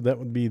UK, so that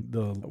would be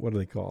what are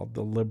they called?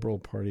 The Liberal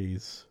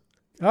parties.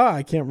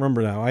 I can't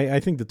remember now. I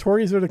think the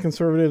Tories are the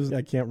Conservatives.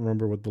 I can't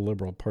remember what the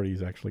Liberal Party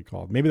is actually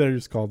called. Maybe they're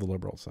just called the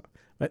Liberals.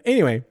 But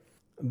anyway,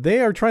 they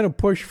are trying to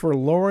push for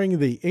lowering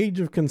the age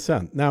of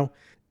consent. Now,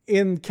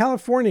 in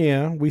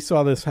California, we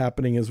saw this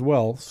happening as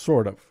well,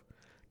 sort of.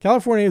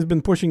 California has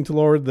been pushing to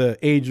lower the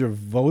age of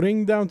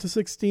voting down to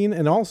 16,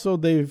 and also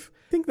they've,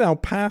 I think, now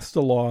passed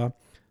a law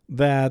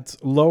that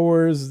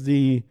lowers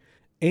the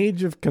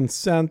age of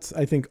consent,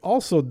 I think,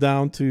 also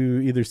down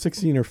to either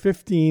 16 or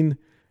 15,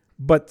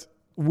 but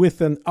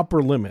with an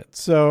upper limit.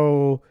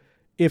 So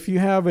if you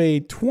have a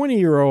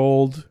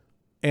 20-year-old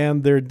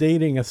and they're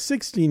dating a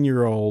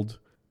 16-year-old,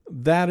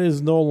 that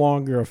is no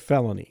longer a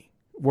felony,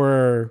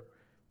 where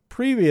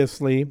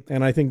previously,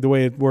 and I think the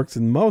way it works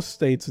in most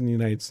states in the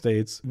United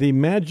States, the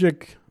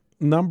magic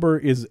number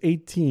is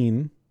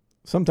 18,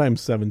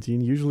 sometimes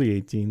 17, usually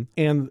 18.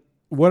 And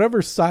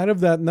whatever side of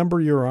that number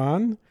you're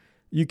on,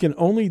 you can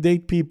only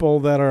date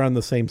people that are on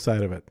the same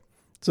side of it.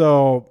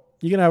 So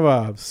you can have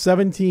a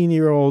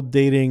 17-year-old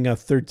dating a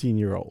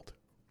 13-year-old.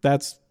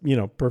 That's,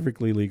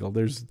 perfectly legal.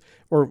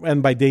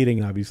 And by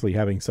dating, obviously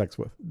having sex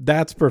with.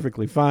 That's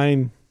perfectly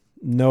fine.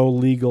 No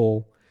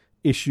legal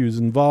issues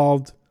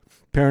involved.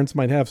 Parents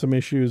might have some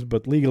issues,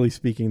 but legally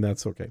speaking,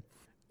 that's okay.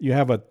 You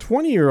have a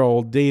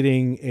 20-year-old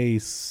dating a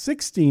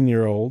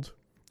 16-year-old,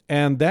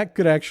 and that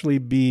could actually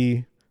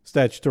be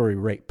statutory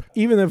rape.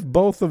 Even if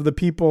both of the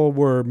people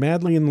were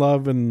madly in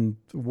love and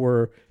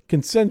were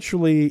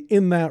consensually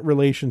in that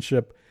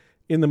relationship,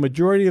 in the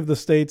majority of the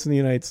states in the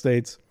United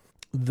States,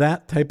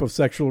 that type of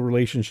sexual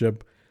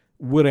relationship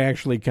would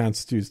actually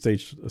constitute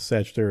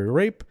statutory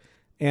rape.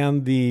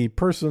 And the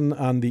person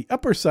on the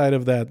upper side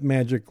of that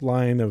magic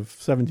line of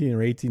 17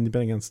 or 18,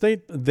 depending on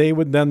state, they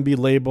would then be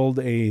labeled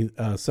a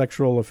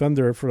sexual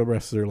offender for the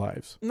rest of their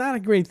lives. Not a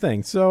great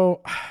thing.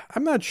 So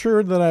I'm not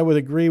sure that I would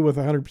agree with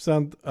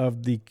 100%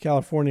 of the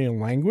California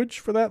language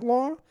for that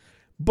law,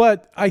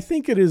 but I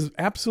think it is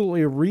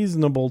absolutely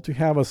reasonable to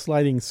have a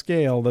sliding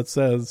scale that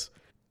says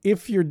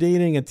if you're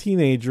dating a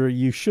teenager,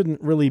 you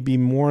shouldn't really be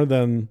more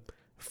than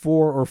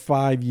 4 or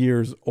 5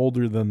 years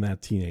older than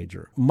that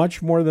teenager.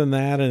 Much more than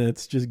that, and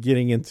it's just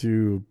getting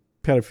into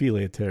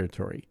pedophilia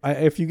territory.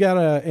 If you got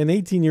an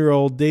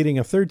 18-year-old dating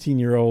a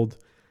 13-year-old,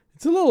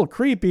 it's a little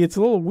creepy, it's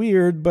a little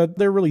weird, but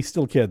they're really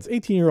still kids.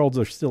 18-year-olds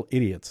are still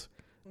idiots.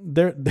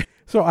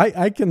 So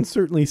I can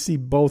certainly see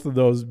both of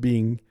those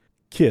being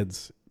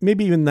kids,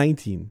 maybe even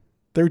 19.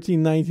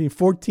 13, 19,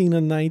 14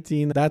 and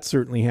 19. That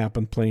certainly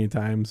happened plenty of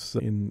times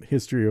in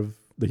history of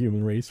the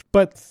human race.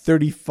 But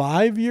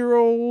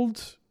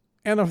 35-year-old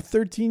and a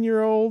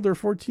 13-year-old or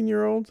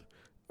 14-year-old,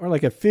 or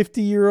like a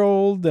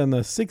 50-year-old and a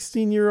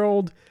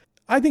 16-year-old,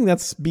 I think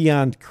that's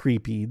beyond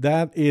creepy.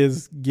 That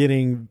is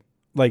getting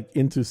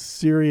into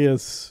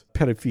serious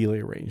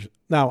pedophilia range.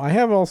 Now, I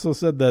have also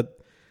said that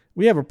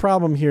we have a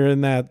problem here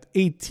in that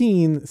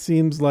 18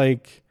 seems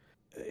like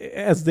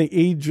as the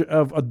age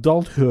of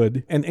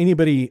adulthood, and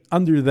anybody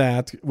under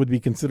that would be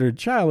considered a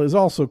child, is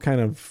also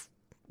kind of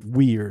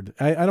weird.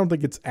 I don't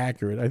think it's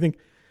accurate. I think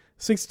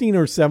 16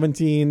 or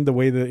 17, the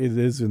way that it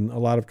is in a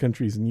lot of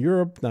countries in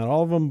Europe, not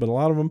all of them, but a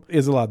lot of them,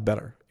 is a lot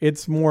better.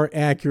 It's more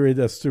accurate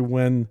as to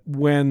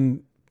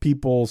when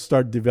people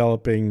start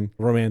developing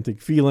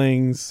romantic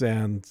feelings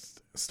and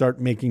start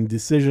making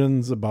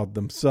decisions about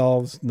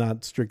themselves,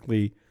 not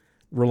strictly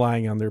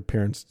relying on their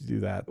parents to do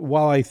that.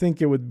 While I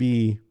think it would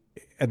be,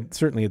 and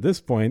certainly at this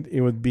point,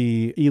 it would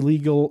be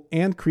illegal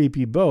and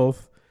creepy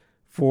both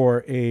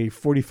for a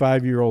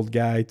 45-year-old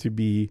guy to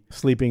be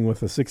sleeping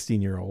with a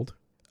 16-year-old.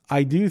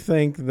 I do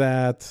think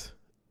that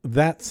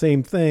that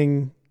same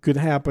thing could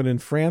happen in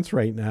France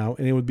right now,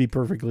 and it would be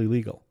perfectly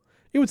legal.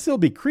 It would still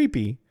be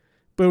creepy,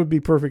 but it would be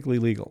perfectly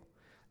legal.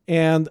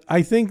 And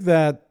I think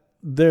that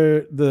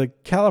the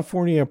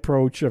California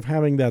approach of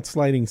having that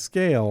sliding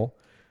scale,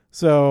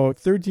 so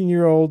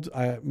 13-year-old,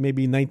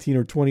 maybe 19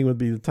 or 20 would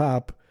be the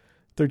top,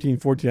 13,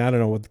 14, I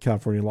don't know what the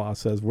California law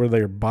says, where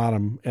their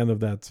bottom end of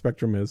that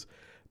spectrum is.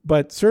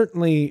 But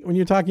certainly when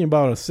you're talking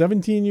about a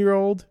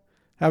 17-year-old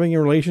having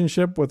a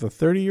relationship with a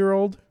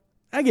 30-year-old,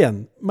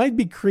 again, might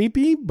be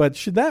creepy, but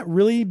should that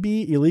really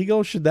be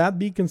illegal? Should that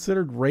be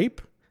considered rape?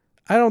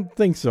 I don't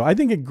think so. I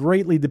think it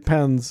greatly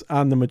depends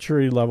on the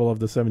maturity level of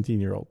the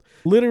 17-year-old.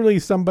 Literally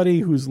somebody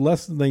who's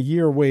less than a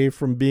year away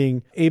from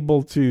being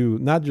able to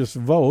not just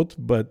vote,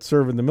 but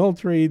serve in the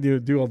military,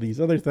 do all these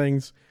other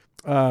things,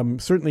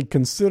 certainly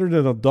considered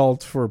an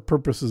adult for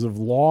purposes of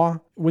law.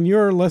 When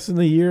you're less than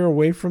a year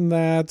away from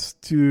that,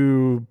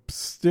 to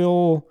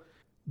still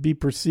be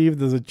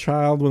perceived as a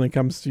child when it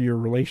comes to your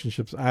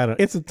relationships,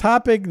 it's a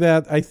topic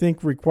that I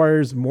think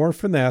requires more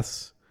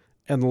finesse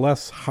and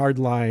less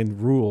hardline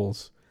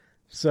rules.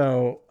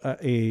 So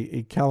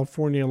a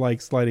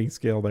California-like sliding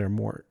scale there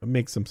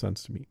makes some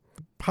sense to me.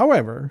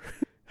 However,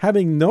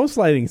 having no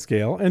sliding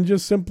scale and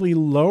just simply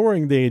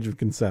lowering the age of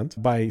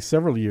consent by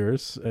several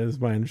years, is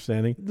my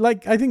understanding.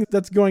 I think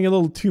that's going a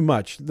little too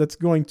much. That's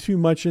going too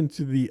much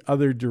into the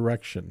other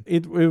direction.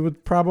 It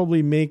would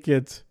probably make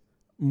it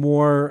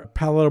more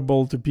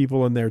palatable to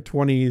people in their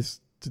 20s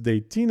to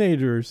date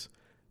teenagers.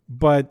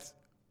 But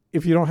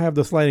if you don't have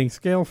the sliding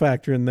scale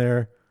factor in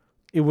there,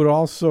 it would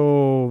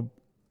also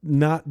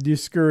not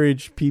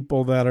discourage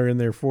people that are in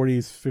their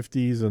 40s,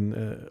 50s,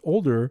 and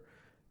older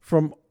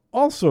from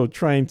also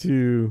trying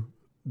to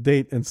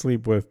date and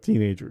sleep with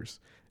teenagers.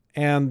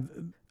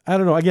 And I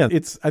don't know, again,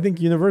 I think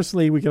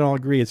universally we can all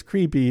agree it's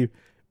creepy,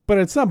 but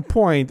at some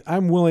point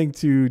I'm willing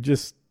to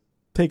just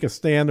take a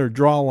stand or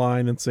draw a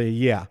line and say,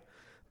 yeah,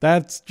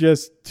 that's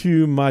just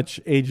too much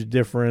age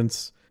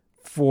difference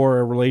for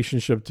a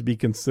relationship to be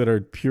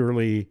considered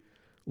purely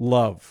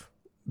love.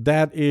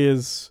 That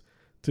is,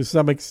 to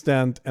some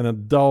extent, an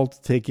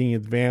adult taking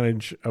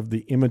advantage of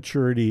the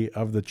immaturity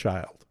of the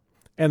child.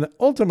 And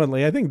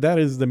ultimately, I think that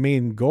is the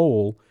main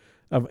goal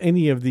of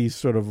any of these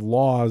sort of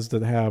laws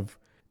that have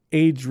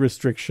age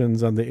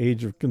restrictions on the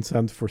age of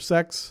consent for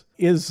sex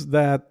is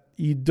that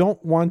you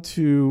don't want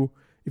to,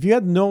 if you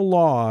had no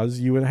laws,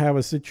 you would have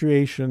a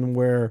situation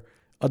where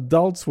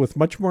adults with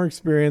much more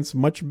experience,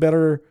 much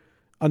better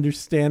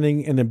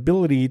understanding and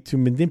ability to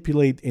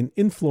manipulate and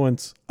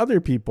influence other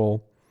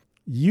people,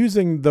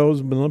 using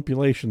those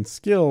manipulation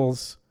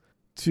skills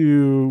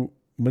to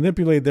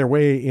manipulate their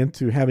way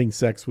into having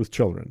sex with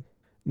children.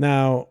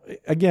 Now,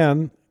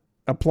 again,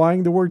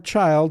 applying the word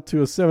child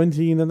to a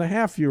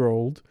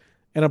 17-and-a-half-year-old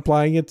and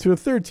applying it to a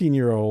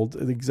 13-year-old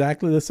in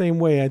exactly the same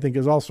way, I think,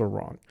 is also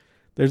wrong.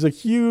 There's a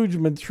huge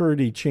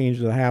maturity change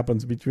that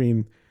happens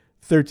between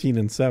 13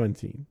 and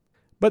 17.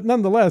 But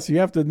nonetheless, you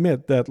have to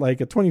admit that like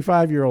a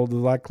 25-year-old is a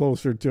lot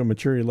closer to a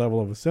maturity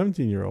level of a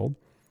 17-year-old.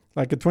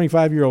 Like a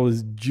 25-year-old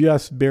is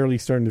just barely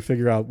starting to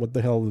figure out what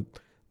the hell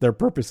their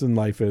purpose in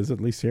life is,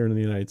 at least here in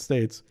the United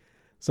States.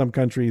 Some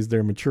countries,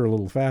 they're mature a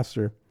little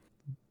faster.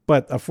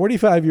 But a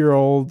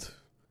 45-year-old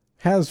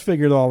has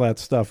figured all that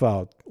stuff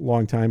out a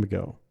long time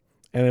ago.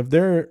 And if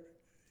they're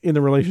in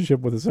a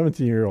relationship with a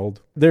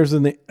 17-year-old, there's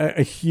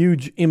a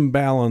huge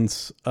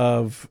imbalance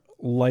of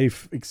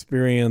life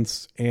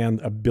experience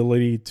and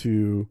ability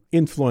to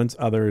influence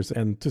others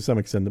and to some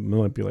extent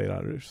manipulate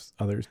others.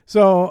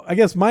 So I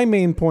guess my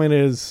main point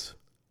is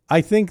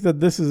I think that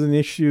this is an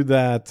issue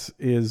that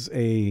is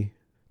a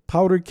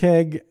powder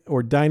keg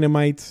or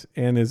dynamite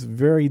and is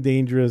very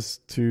dangerous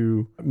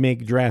to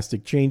make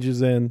drastic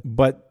changes in.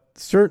 But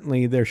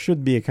certainly there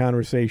should be a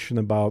conversation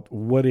about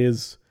what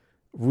is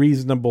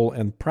reasonable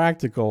and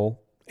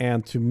practical.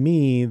 And to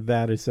me,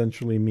 that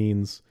essentially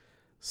means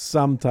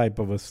some type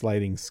of a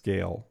sliding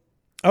scale.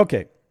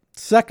 Okay,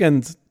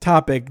 second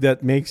topic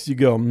that makes you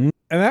go, and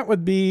that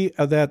would be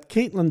that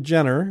Caitlyn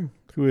Jenner,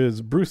 who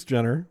is Bruce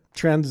Jenner,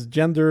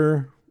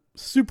 transgender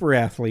super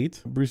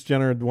athlete. Bruce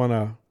Jenner had won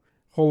a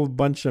whole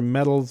bunch of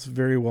medals,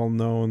 very well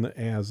known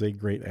as a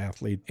great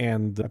athlete,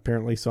 and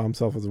apparently saw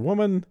himself as a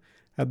woman,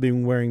 had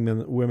been wearing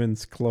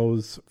women's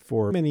clothes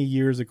for many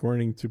years,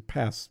 according to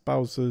past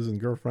spouses and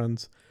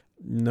girlfriends.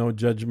 No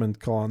judgment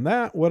call on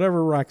that.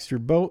 Whatever rocks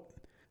your boat.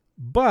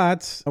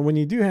 But when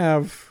you do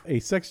have a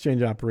sex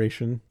change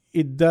operation,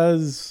 it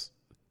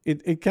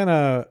kind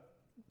of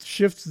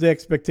shifts the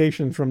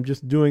expectation from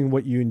just doing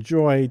what you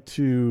enjoy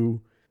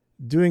to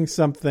doing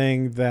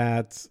something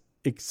that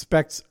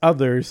expects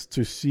others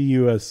to see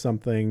you as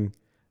something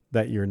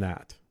that you're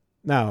not.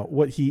 Now,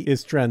 what he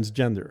is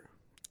transgender.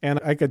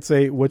 And I could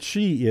say what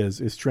she is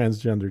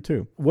transgender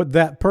too. What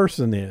that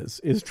person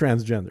is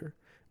transgender.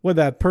 What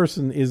that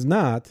person is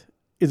not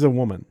is a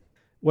woman.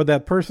 What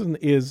that person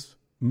is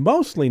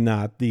mostly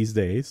not these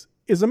days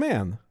is a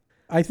man.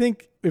 I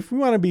think if we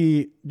want to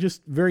be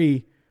just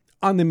very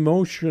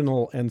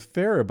unemotional and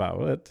fair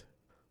about it,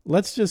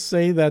 let's just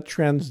say that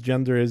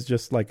transgender is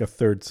just like a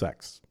third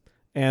sex.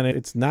 And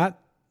it's not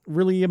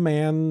really a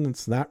man,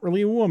 it's not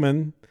really a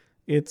woman.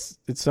 It's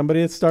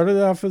somebody that started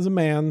off as a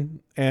man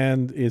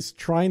and is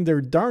trying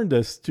their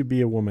darndest to be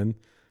a woman,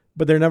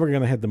 but they're never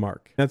going to hit the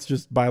mark. That's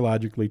just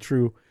biologically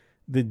true.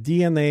 The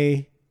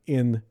DNA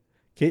in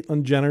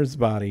Caitlyn Jenner's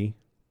body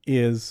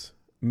is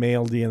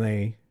male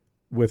DNA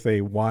with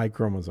a Y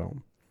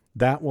chromosome.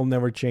 That will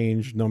never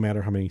change no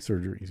matter how many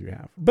surgeries you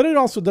have. But it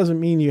also doesn't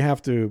mean you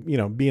have to,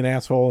 be an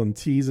asshole and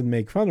tease and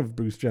make fun of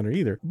Bruce Jenner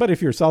either. But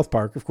if you're South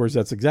Park, of course,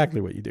 that's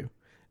exactly what you do.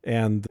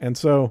 And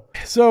so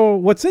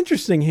what's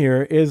interesting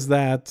here is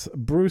that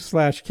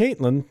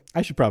Bruce/Caitlyn,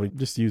 I should probably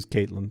just use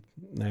Caitlyn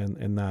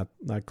and not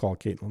call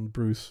Caitlyn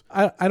Bruce.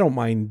 I don't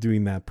mind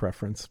doing that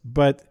preference,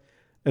 but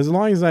as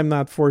long as I'm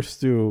not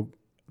forced to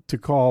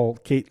call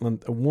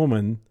Caitlyn a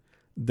woman,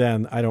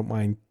 then I don't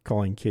mind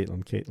calling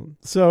Caitlyn Caitlyn.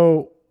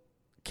 So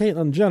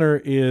Caitlyn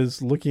Jenner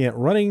is looking at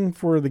running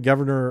for the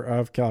governor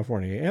of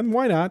California. And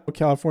why not?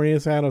 California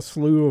has had a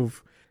slew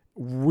of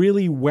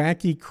really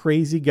wacky,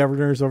 crazy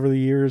governors over the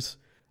years.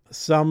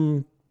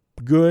 Some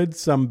good,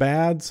 some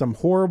bad, some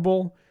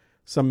horrible,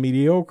 some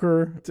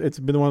mediocre. It's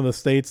been one of the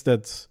states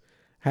that's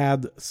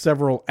had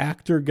several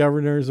actor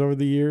governors over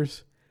the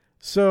years.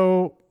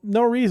 So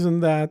no reason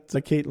that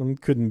Caitlyn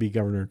couldn't be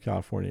governor of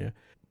California.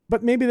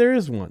 But maybe there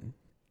is one.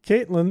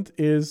 Caitlyn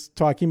is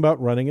talking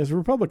about running as a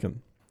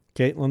Republican.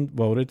 Caitlyn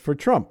voted for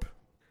Trump.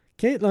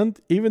 Caitlyn,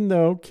 even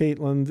though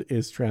Caitlyn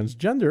is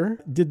transgender,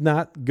 did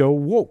not go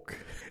woke.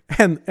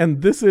 And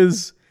this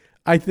is,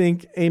 I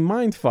think, a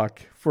mindfuck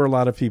for a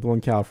lot of people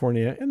in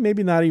California, and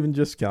maybe not even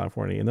just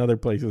California, in other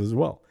places as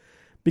well.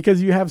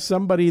 Because you have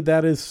somebody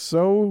that is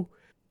so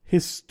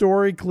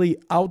historically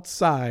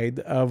outside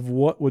of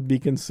what would be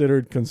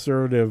considered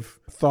conservative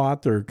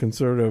thought or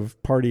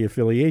conservative party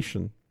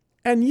affiliation,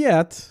 and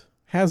yet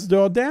has the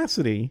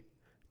audacity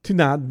to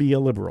not be a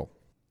liberal.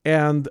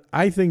 And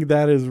I think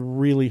that is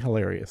really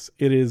hilarious.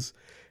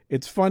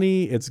 It's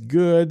funny, it's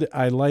good.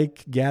 I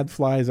like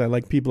gadflies. I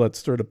like people that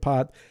stir the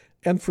pot.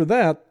 And for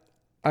that,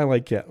 I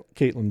like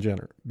Caitlyn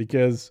Jenner,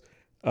 because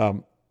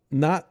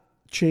not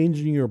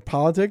changing your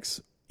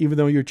politics, even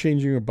though you're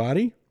changing your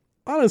body,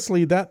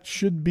 honestly, that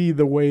should be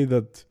the way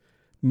that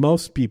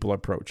most people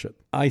approach it.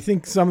 I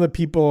think some of the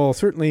people,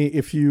 certainly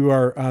if you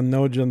are on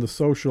No Agenda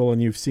Social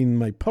and you've seen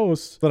my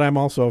posts, that I'm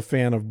also a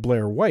fan of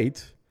Blair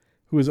White,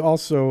 who is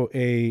also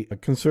a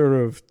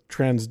conservative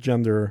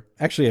transgender,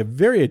 actually a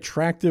very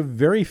attractive,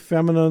 very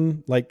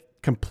feminine, like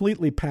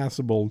completely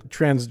passable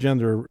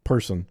transgender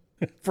person,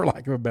 for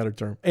lack of a better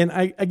term. And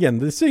again,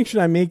 the distinction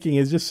I'm making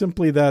is just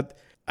simply that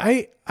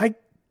I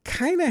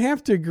kind of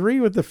have to agree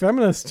with the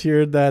feminists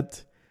here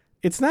that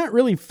it's not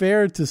really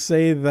fair to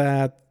say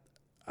that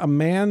a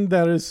man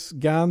that has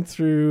gone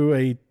through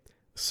a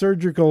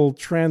surgical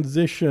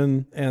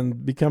transition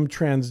and become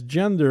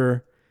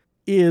transgender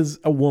is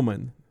a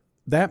woman.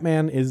 That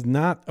man is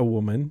not a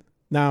woman.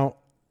 Now,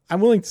 I'm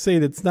willing to say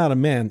that it's not a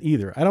man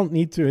either. I don't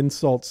need to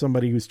insult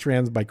somebody who's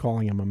trans by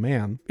calling him a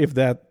man if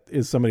that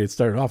is somebody that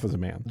started off as a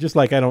man. Just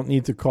like I don't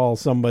need to call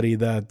somebody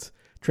that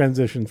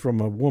transitioned from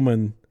a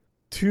woman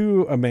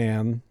to a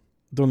man,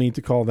 don't need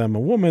to call them a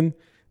woman,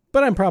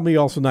 but I'm probably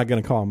also not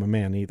going to call him a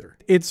man either.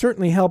 It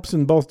certainly helps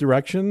in both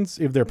directions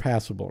if they're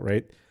passable,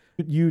 right?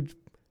 You'd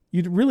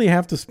really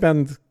have to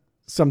spend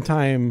some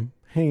time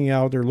hanging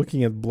out or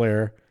looking at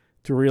Blair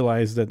to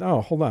realize that,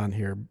 oh, hold on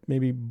here.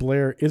 Maybe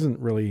Blair isn't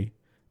really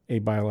a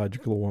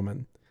biological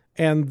woman.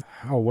 And,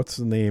 what's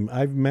the name?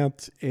 I've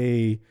met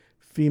a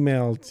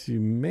female to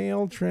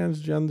male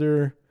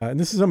transgender. And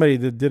this is somebody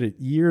that did it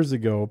years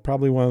ago,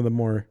 probably one of the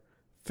more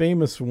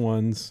famous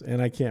ones,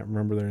 and I can't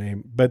remember their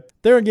name. But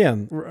there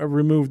again,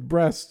 removed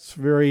breasts,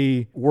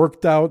 very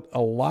worked out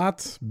a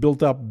lot,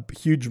 built up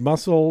huge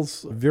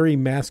muscles, very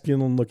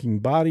masculine looking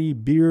body,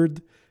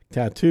 beard,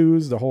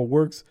 tattoos, the whole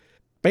works.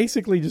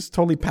 Basically just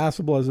totally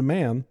passable as a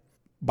man.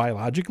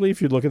 Biologically,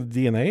 if you look at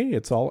the DNA,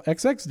 it's all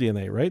XX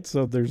DNA, right?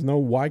 So there's no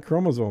Y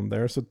chromosome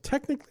there. So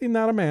technically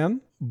not a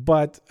man,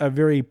 but a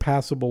very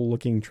passable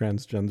looking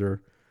transgender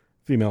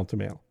female to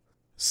male.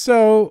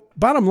 So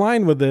bottom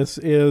line with this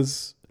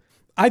is,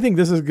 I think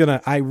this is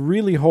I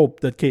really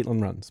hope that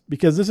Caitlyn runs,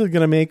 because this is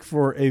going to make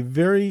for a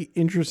very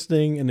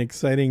interesting and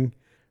exciting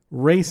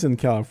race in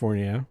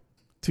California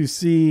to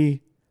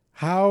see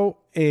how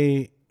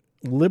a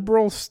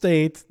liberal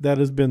state that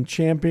has been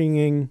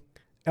championing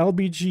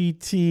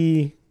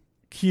LGBTQA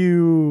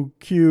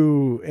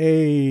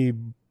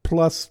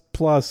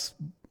plus,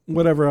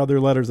 whatever other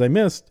letters I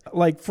missed,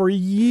 like for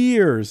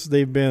years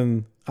they've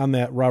been on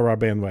that rah-rah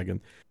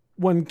bandwagon.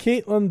 When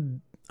Caitlyn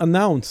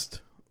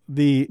announced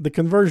the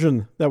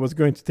conversion that was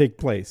going to take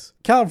place,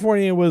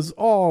 California was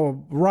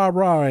all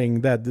rah-rahing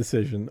that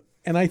decision.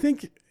 And I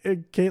think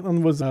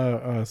Caitlyn was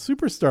a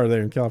superstar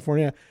there in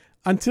California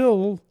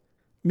until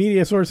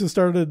media sources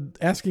started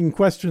asking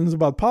questions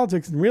about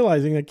politics and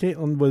realizing that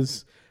Caitlyn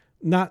was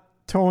not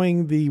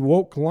towing the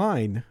woke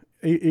line.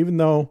 Even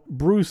though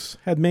Bruce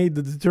had made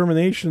the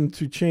determination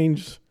to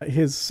change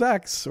his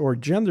sex or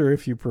gender,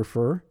 if you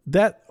prefer,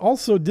 that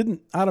also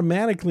didn't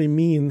automatically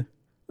mean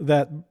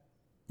that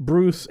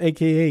Bruce,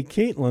 a.k.a.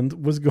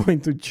 Caitlyn, was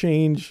going to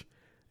change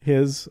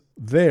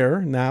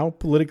their now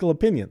political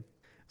opinion.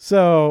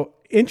 So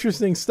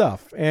interesting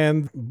stuff.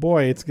 And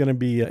boy, it's going to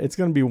be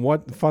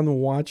fun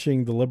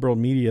watching the liberal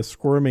media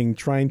squirming,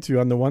 trying to,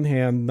 on the one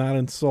hand, not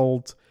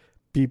insult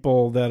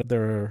people that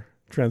they're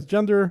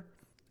transgender,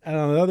 and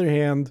on the other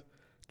hand,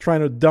 trying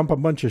to dump a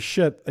bunch of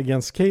shit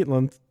against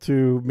Caitlyn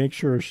to make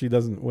sure she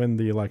doesn't win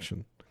the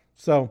election.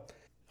 So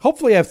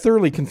hopefully I've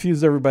thoroughly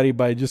confused everybody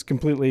by just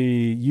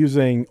completely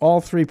using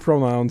all three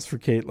pronouns for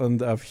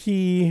Caitlyn of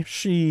he,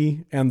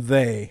 she, and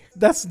they.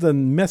 That's the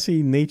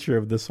messy nature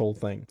of this whole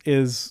thing,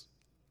 is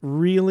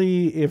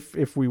really,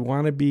 if we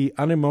want to be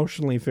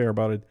unemotionally fair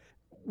about it,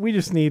 we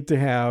just need to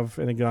have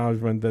an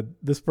acknowledgement that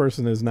this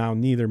person is now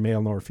neither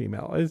male nor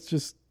female. It's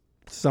just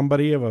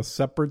somebody of a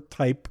separate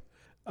type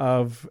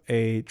of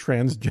a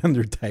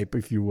transgender type,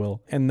 if you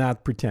will, and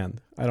not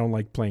pretend. I don't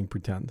like playing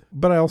pretend,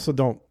 but I also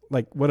don't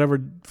like whatever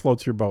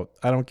floats your boat.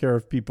 I don't care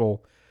if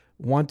people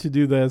want to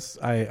do this.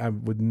 I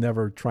would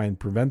never try and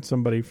prevent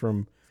somebody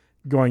from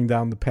going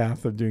down the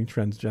path of doing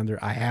transgender.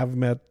 I have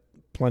met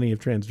plenty of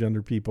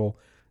transgender people,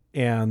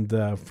 and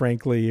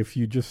frankly, if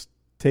you just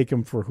take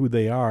them for who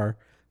they are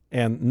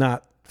and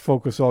not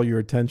focus all your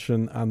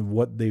attention on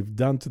what they've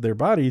done to their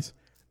bodies,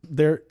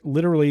 they're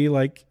literally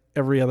like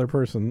every other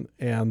person,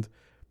 and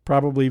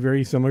probably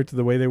very similar to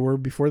the way they were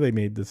before they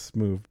made this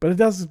move. But it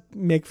does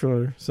make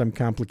for some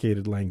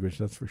complicated language,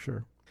 that's for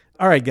sure.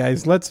 All right,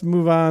 guys, let's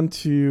move on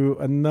to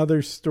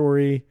another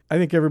story. I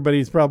think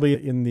everybody's probably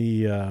in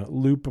the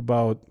loop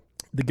about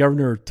the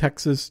governor of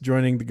Texas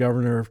joining the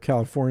governor of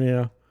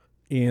California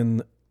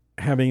in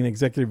having an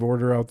executive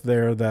order out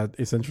there that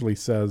essentially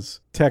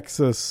says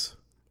Texas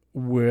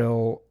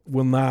will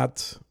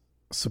not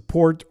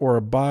support or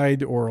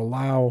abide or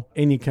allow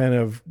any kind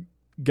of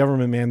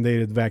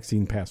government-mandated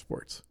vaccine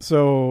passports.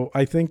 So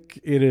I think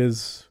it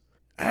is...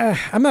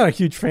 I'm not a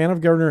huge fan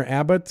of Governor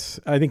Abbott.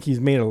 I think he's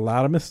made a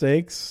lot of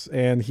mistakes,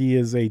 and he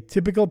is a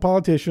typical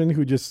politician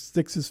who just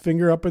sticks his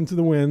finger up into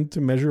the wind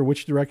to measure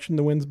which direction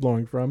the wind's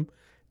blowing from,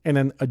 and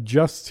then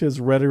adjusts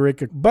his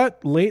rhetoric.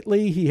 But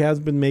lately, he has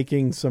been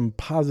making some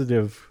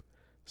positive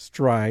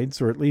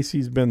strides, or at least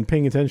he's been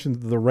paying attention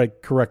to the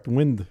correct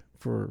wind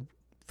for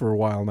a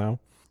while now.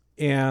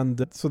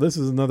 And so this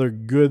is another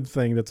good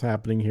thing that's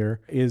happening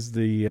here, is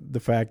the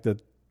fact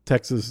that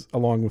Texas,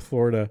 along with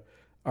Florida,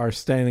 are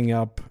standing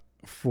up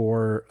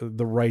for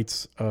the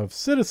rights of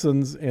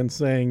citizens and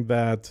saying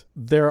that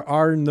there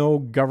are no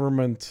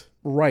government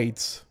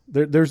rights.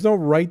 There's no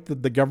right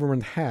that the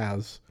government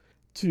has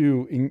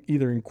to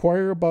either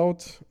inquire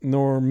about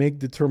nor make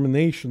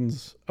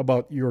determinations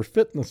about your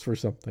fitness for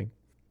something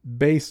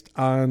based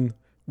on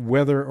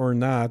whether or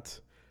not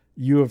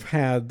you have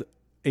had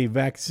a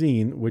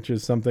vaccine, which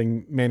is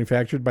something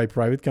manufactured by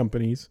private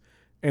companies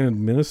and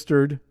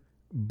administered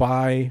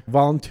by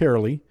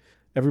voluntarily.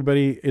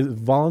 Everybody is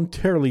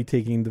voluntarily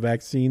taking the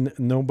vaccine.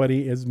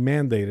 Nobody is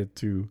mandated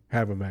to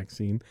have a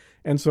vaccine.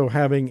 And so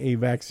having a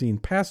vaccine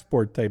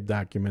passport type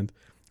document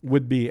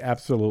would be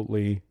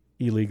absolutely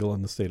illegal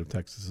in the state of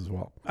Texas as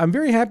well. I'm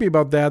very happy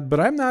about that, but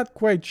I'm not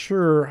quite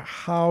sure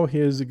how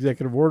his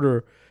executive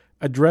order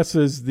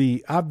addresses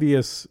the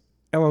obvious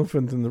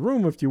elephant in the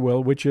room, if you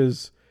will, which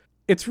is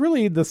it's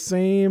really the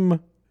same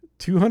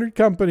 200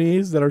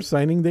 companies that are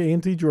signing the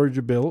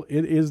anti-Georgia bill.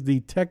 It is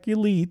the tech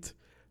elite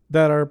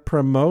that are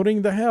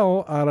promoting the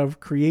hell out of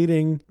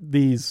creating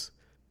these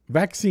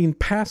vaccine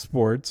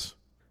passports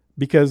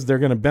because they're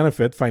going to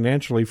benefit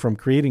financially from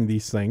creating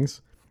these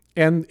things,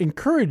 and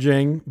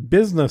encouraging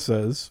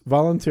businesses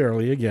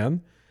voluntarily,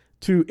 again,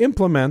 to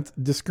implement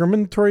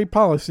discriminatory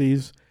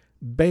policies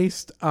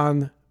based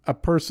on a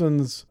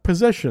person's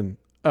possession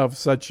of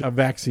such a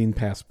vaccine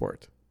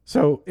passport.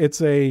 So it's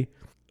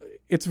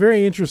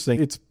very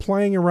interesting. It's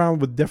playing around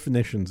with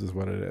definitions is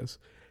what it is.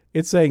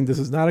 It's saying this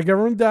is not a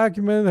government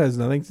document, it has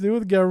nothing to do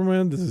with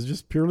government, this is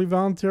just purely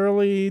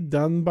voluntarily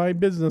done by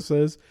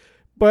businesses,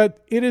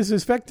 but it is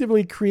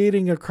effectively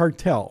creating a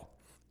cartel.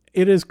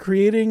 It is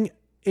creating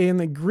an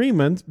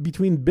agreement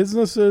between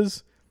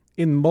businesses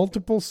in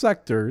multiple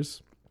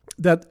sectors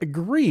that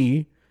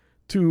agree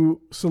to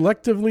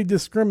selectively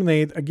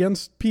discriminate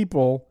against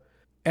people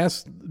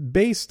as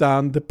based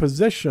on the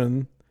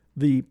possession,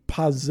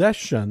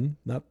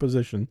 not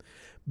position,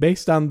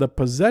 based on the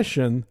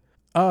possession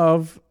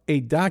of a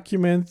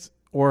document,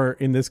 or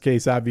in this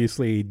case,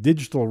 obviously a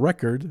digital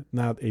record,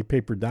 not a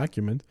paper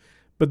document,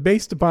 but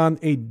based upon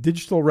a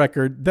digital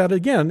record that,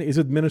 again, is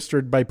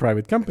administered by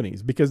private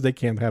companies because they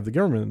can't have the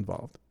government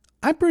involved.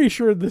 I'm pretty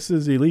sure this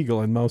is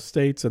illegal in most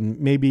states and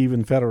maybe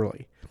even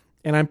federally.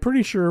 And I'm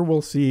pretty sure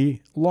we'll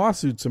see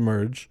lawsuits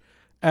emerge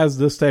as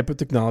this type of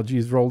technology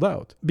is rolled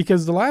out.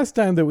 Because the last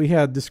time that we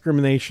had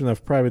discrimination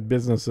of private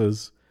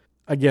businesses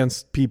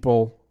against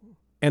people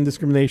and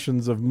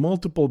discriminations of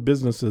multiple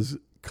businesses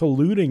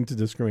colluding to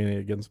discriminate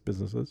against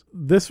businesses,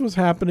 this was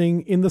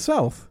happening in the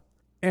South.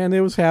 And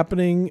it was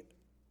happening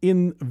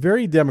in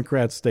very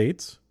Democrat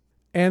states.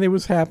 And it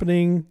was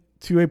happening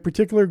to a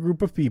particular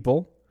group of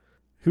people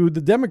who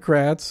the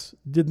Democrats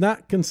did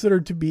not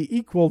consider to be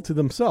equal to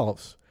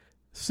themselves,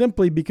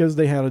 simply because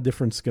they had a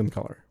different skin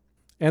color.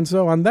 And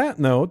so on that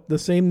note, the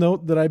same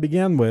note that I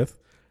began with,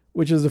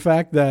 which is the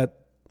fact that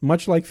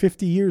much like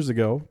 50 years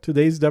ago,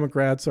 today's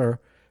Democrats are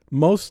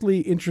mostly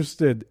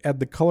interested at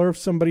the color of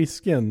somebody's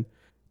skin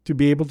to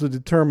be able to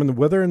determine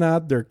whether or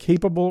not they're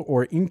capable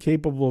or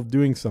incapable of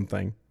doing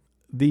something.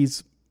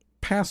 These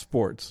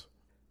passports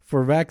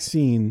for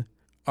vaccine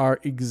are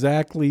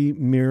exactly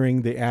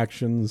mirroring the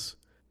actions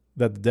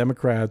that the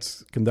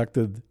Democrats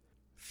conducted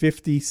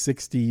 50,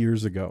 60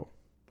 years ago.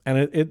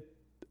 And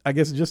I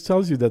guess it just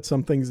tells you that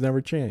some things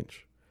never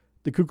change.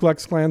 The Ku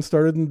Klux Klan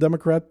started in the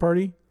Democrat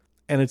Party,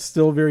 and it's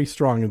still very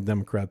strong in the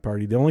Democrat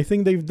Party. The only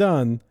thing they've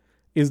done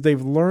is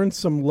they've learned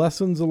some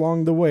lessons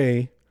along the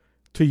way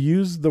to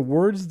use the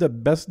words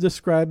that best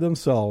describe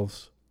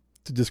themselves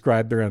to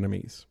describe their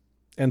enemies.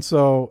 And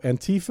so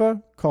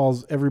Antifa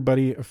calls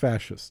everybody a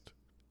fascist.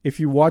 If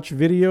you watch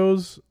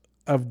videos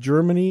of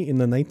Germany in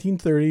the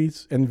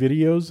 1930s and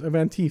videos of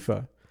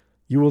Antifa,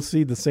 you will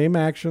see the same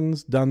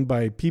actions done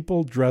by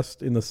people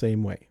dressed in the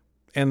same way.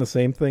 And the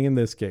same thing in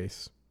this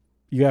case.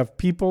 You have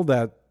people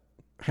that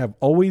have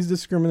always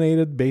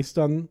discriminated based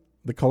on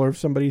the color of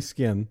somebody's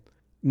skin,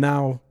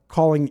 now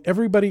calling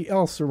everybody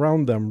else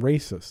around them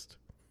racist,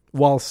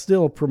 while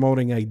still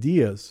promoting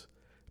ideas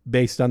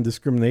based on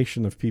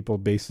discrimination of people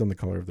based on the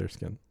color of their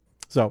skin.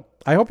 So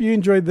I hope you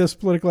enjoyed this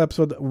political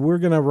episode. We're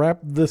going to wrap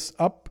this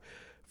up.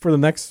 For the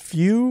next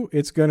few,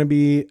 it's going to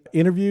be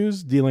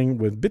interviews dealing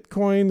with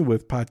Bitcoin,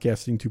 with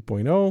Podcasting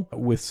 2.0,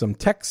 with some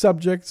tech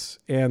subjects,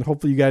 and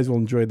hopefully you guys will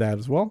enjoy that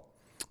as well.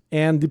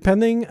 And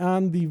depending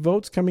on the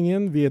votes coming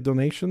in via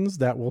donations,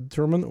 that will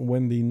determine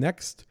when the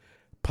next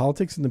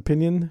Politics and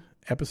Opinion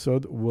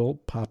episode will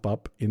pop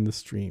up in the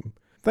stream.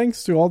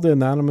 Thanks to all the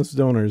anonymous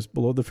donors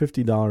below the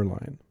 $50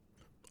 line.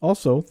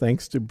 Also,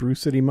 thanks to Brew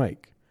City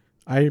Mike.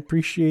 I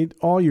appreciate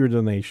all your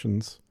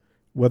donations,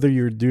 whether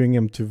you're doing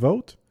them to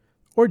vote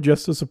or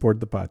just to support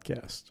the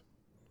podcast.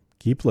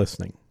 Keep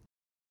listening.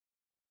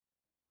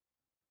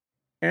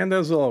 And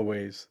as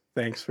always,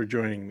 thanks for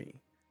joining me.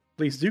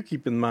 Please do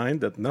keep in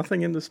mind that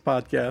nothing in this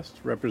podcast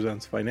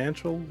represents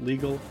financial,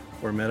 legal,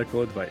 or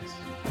medical advice.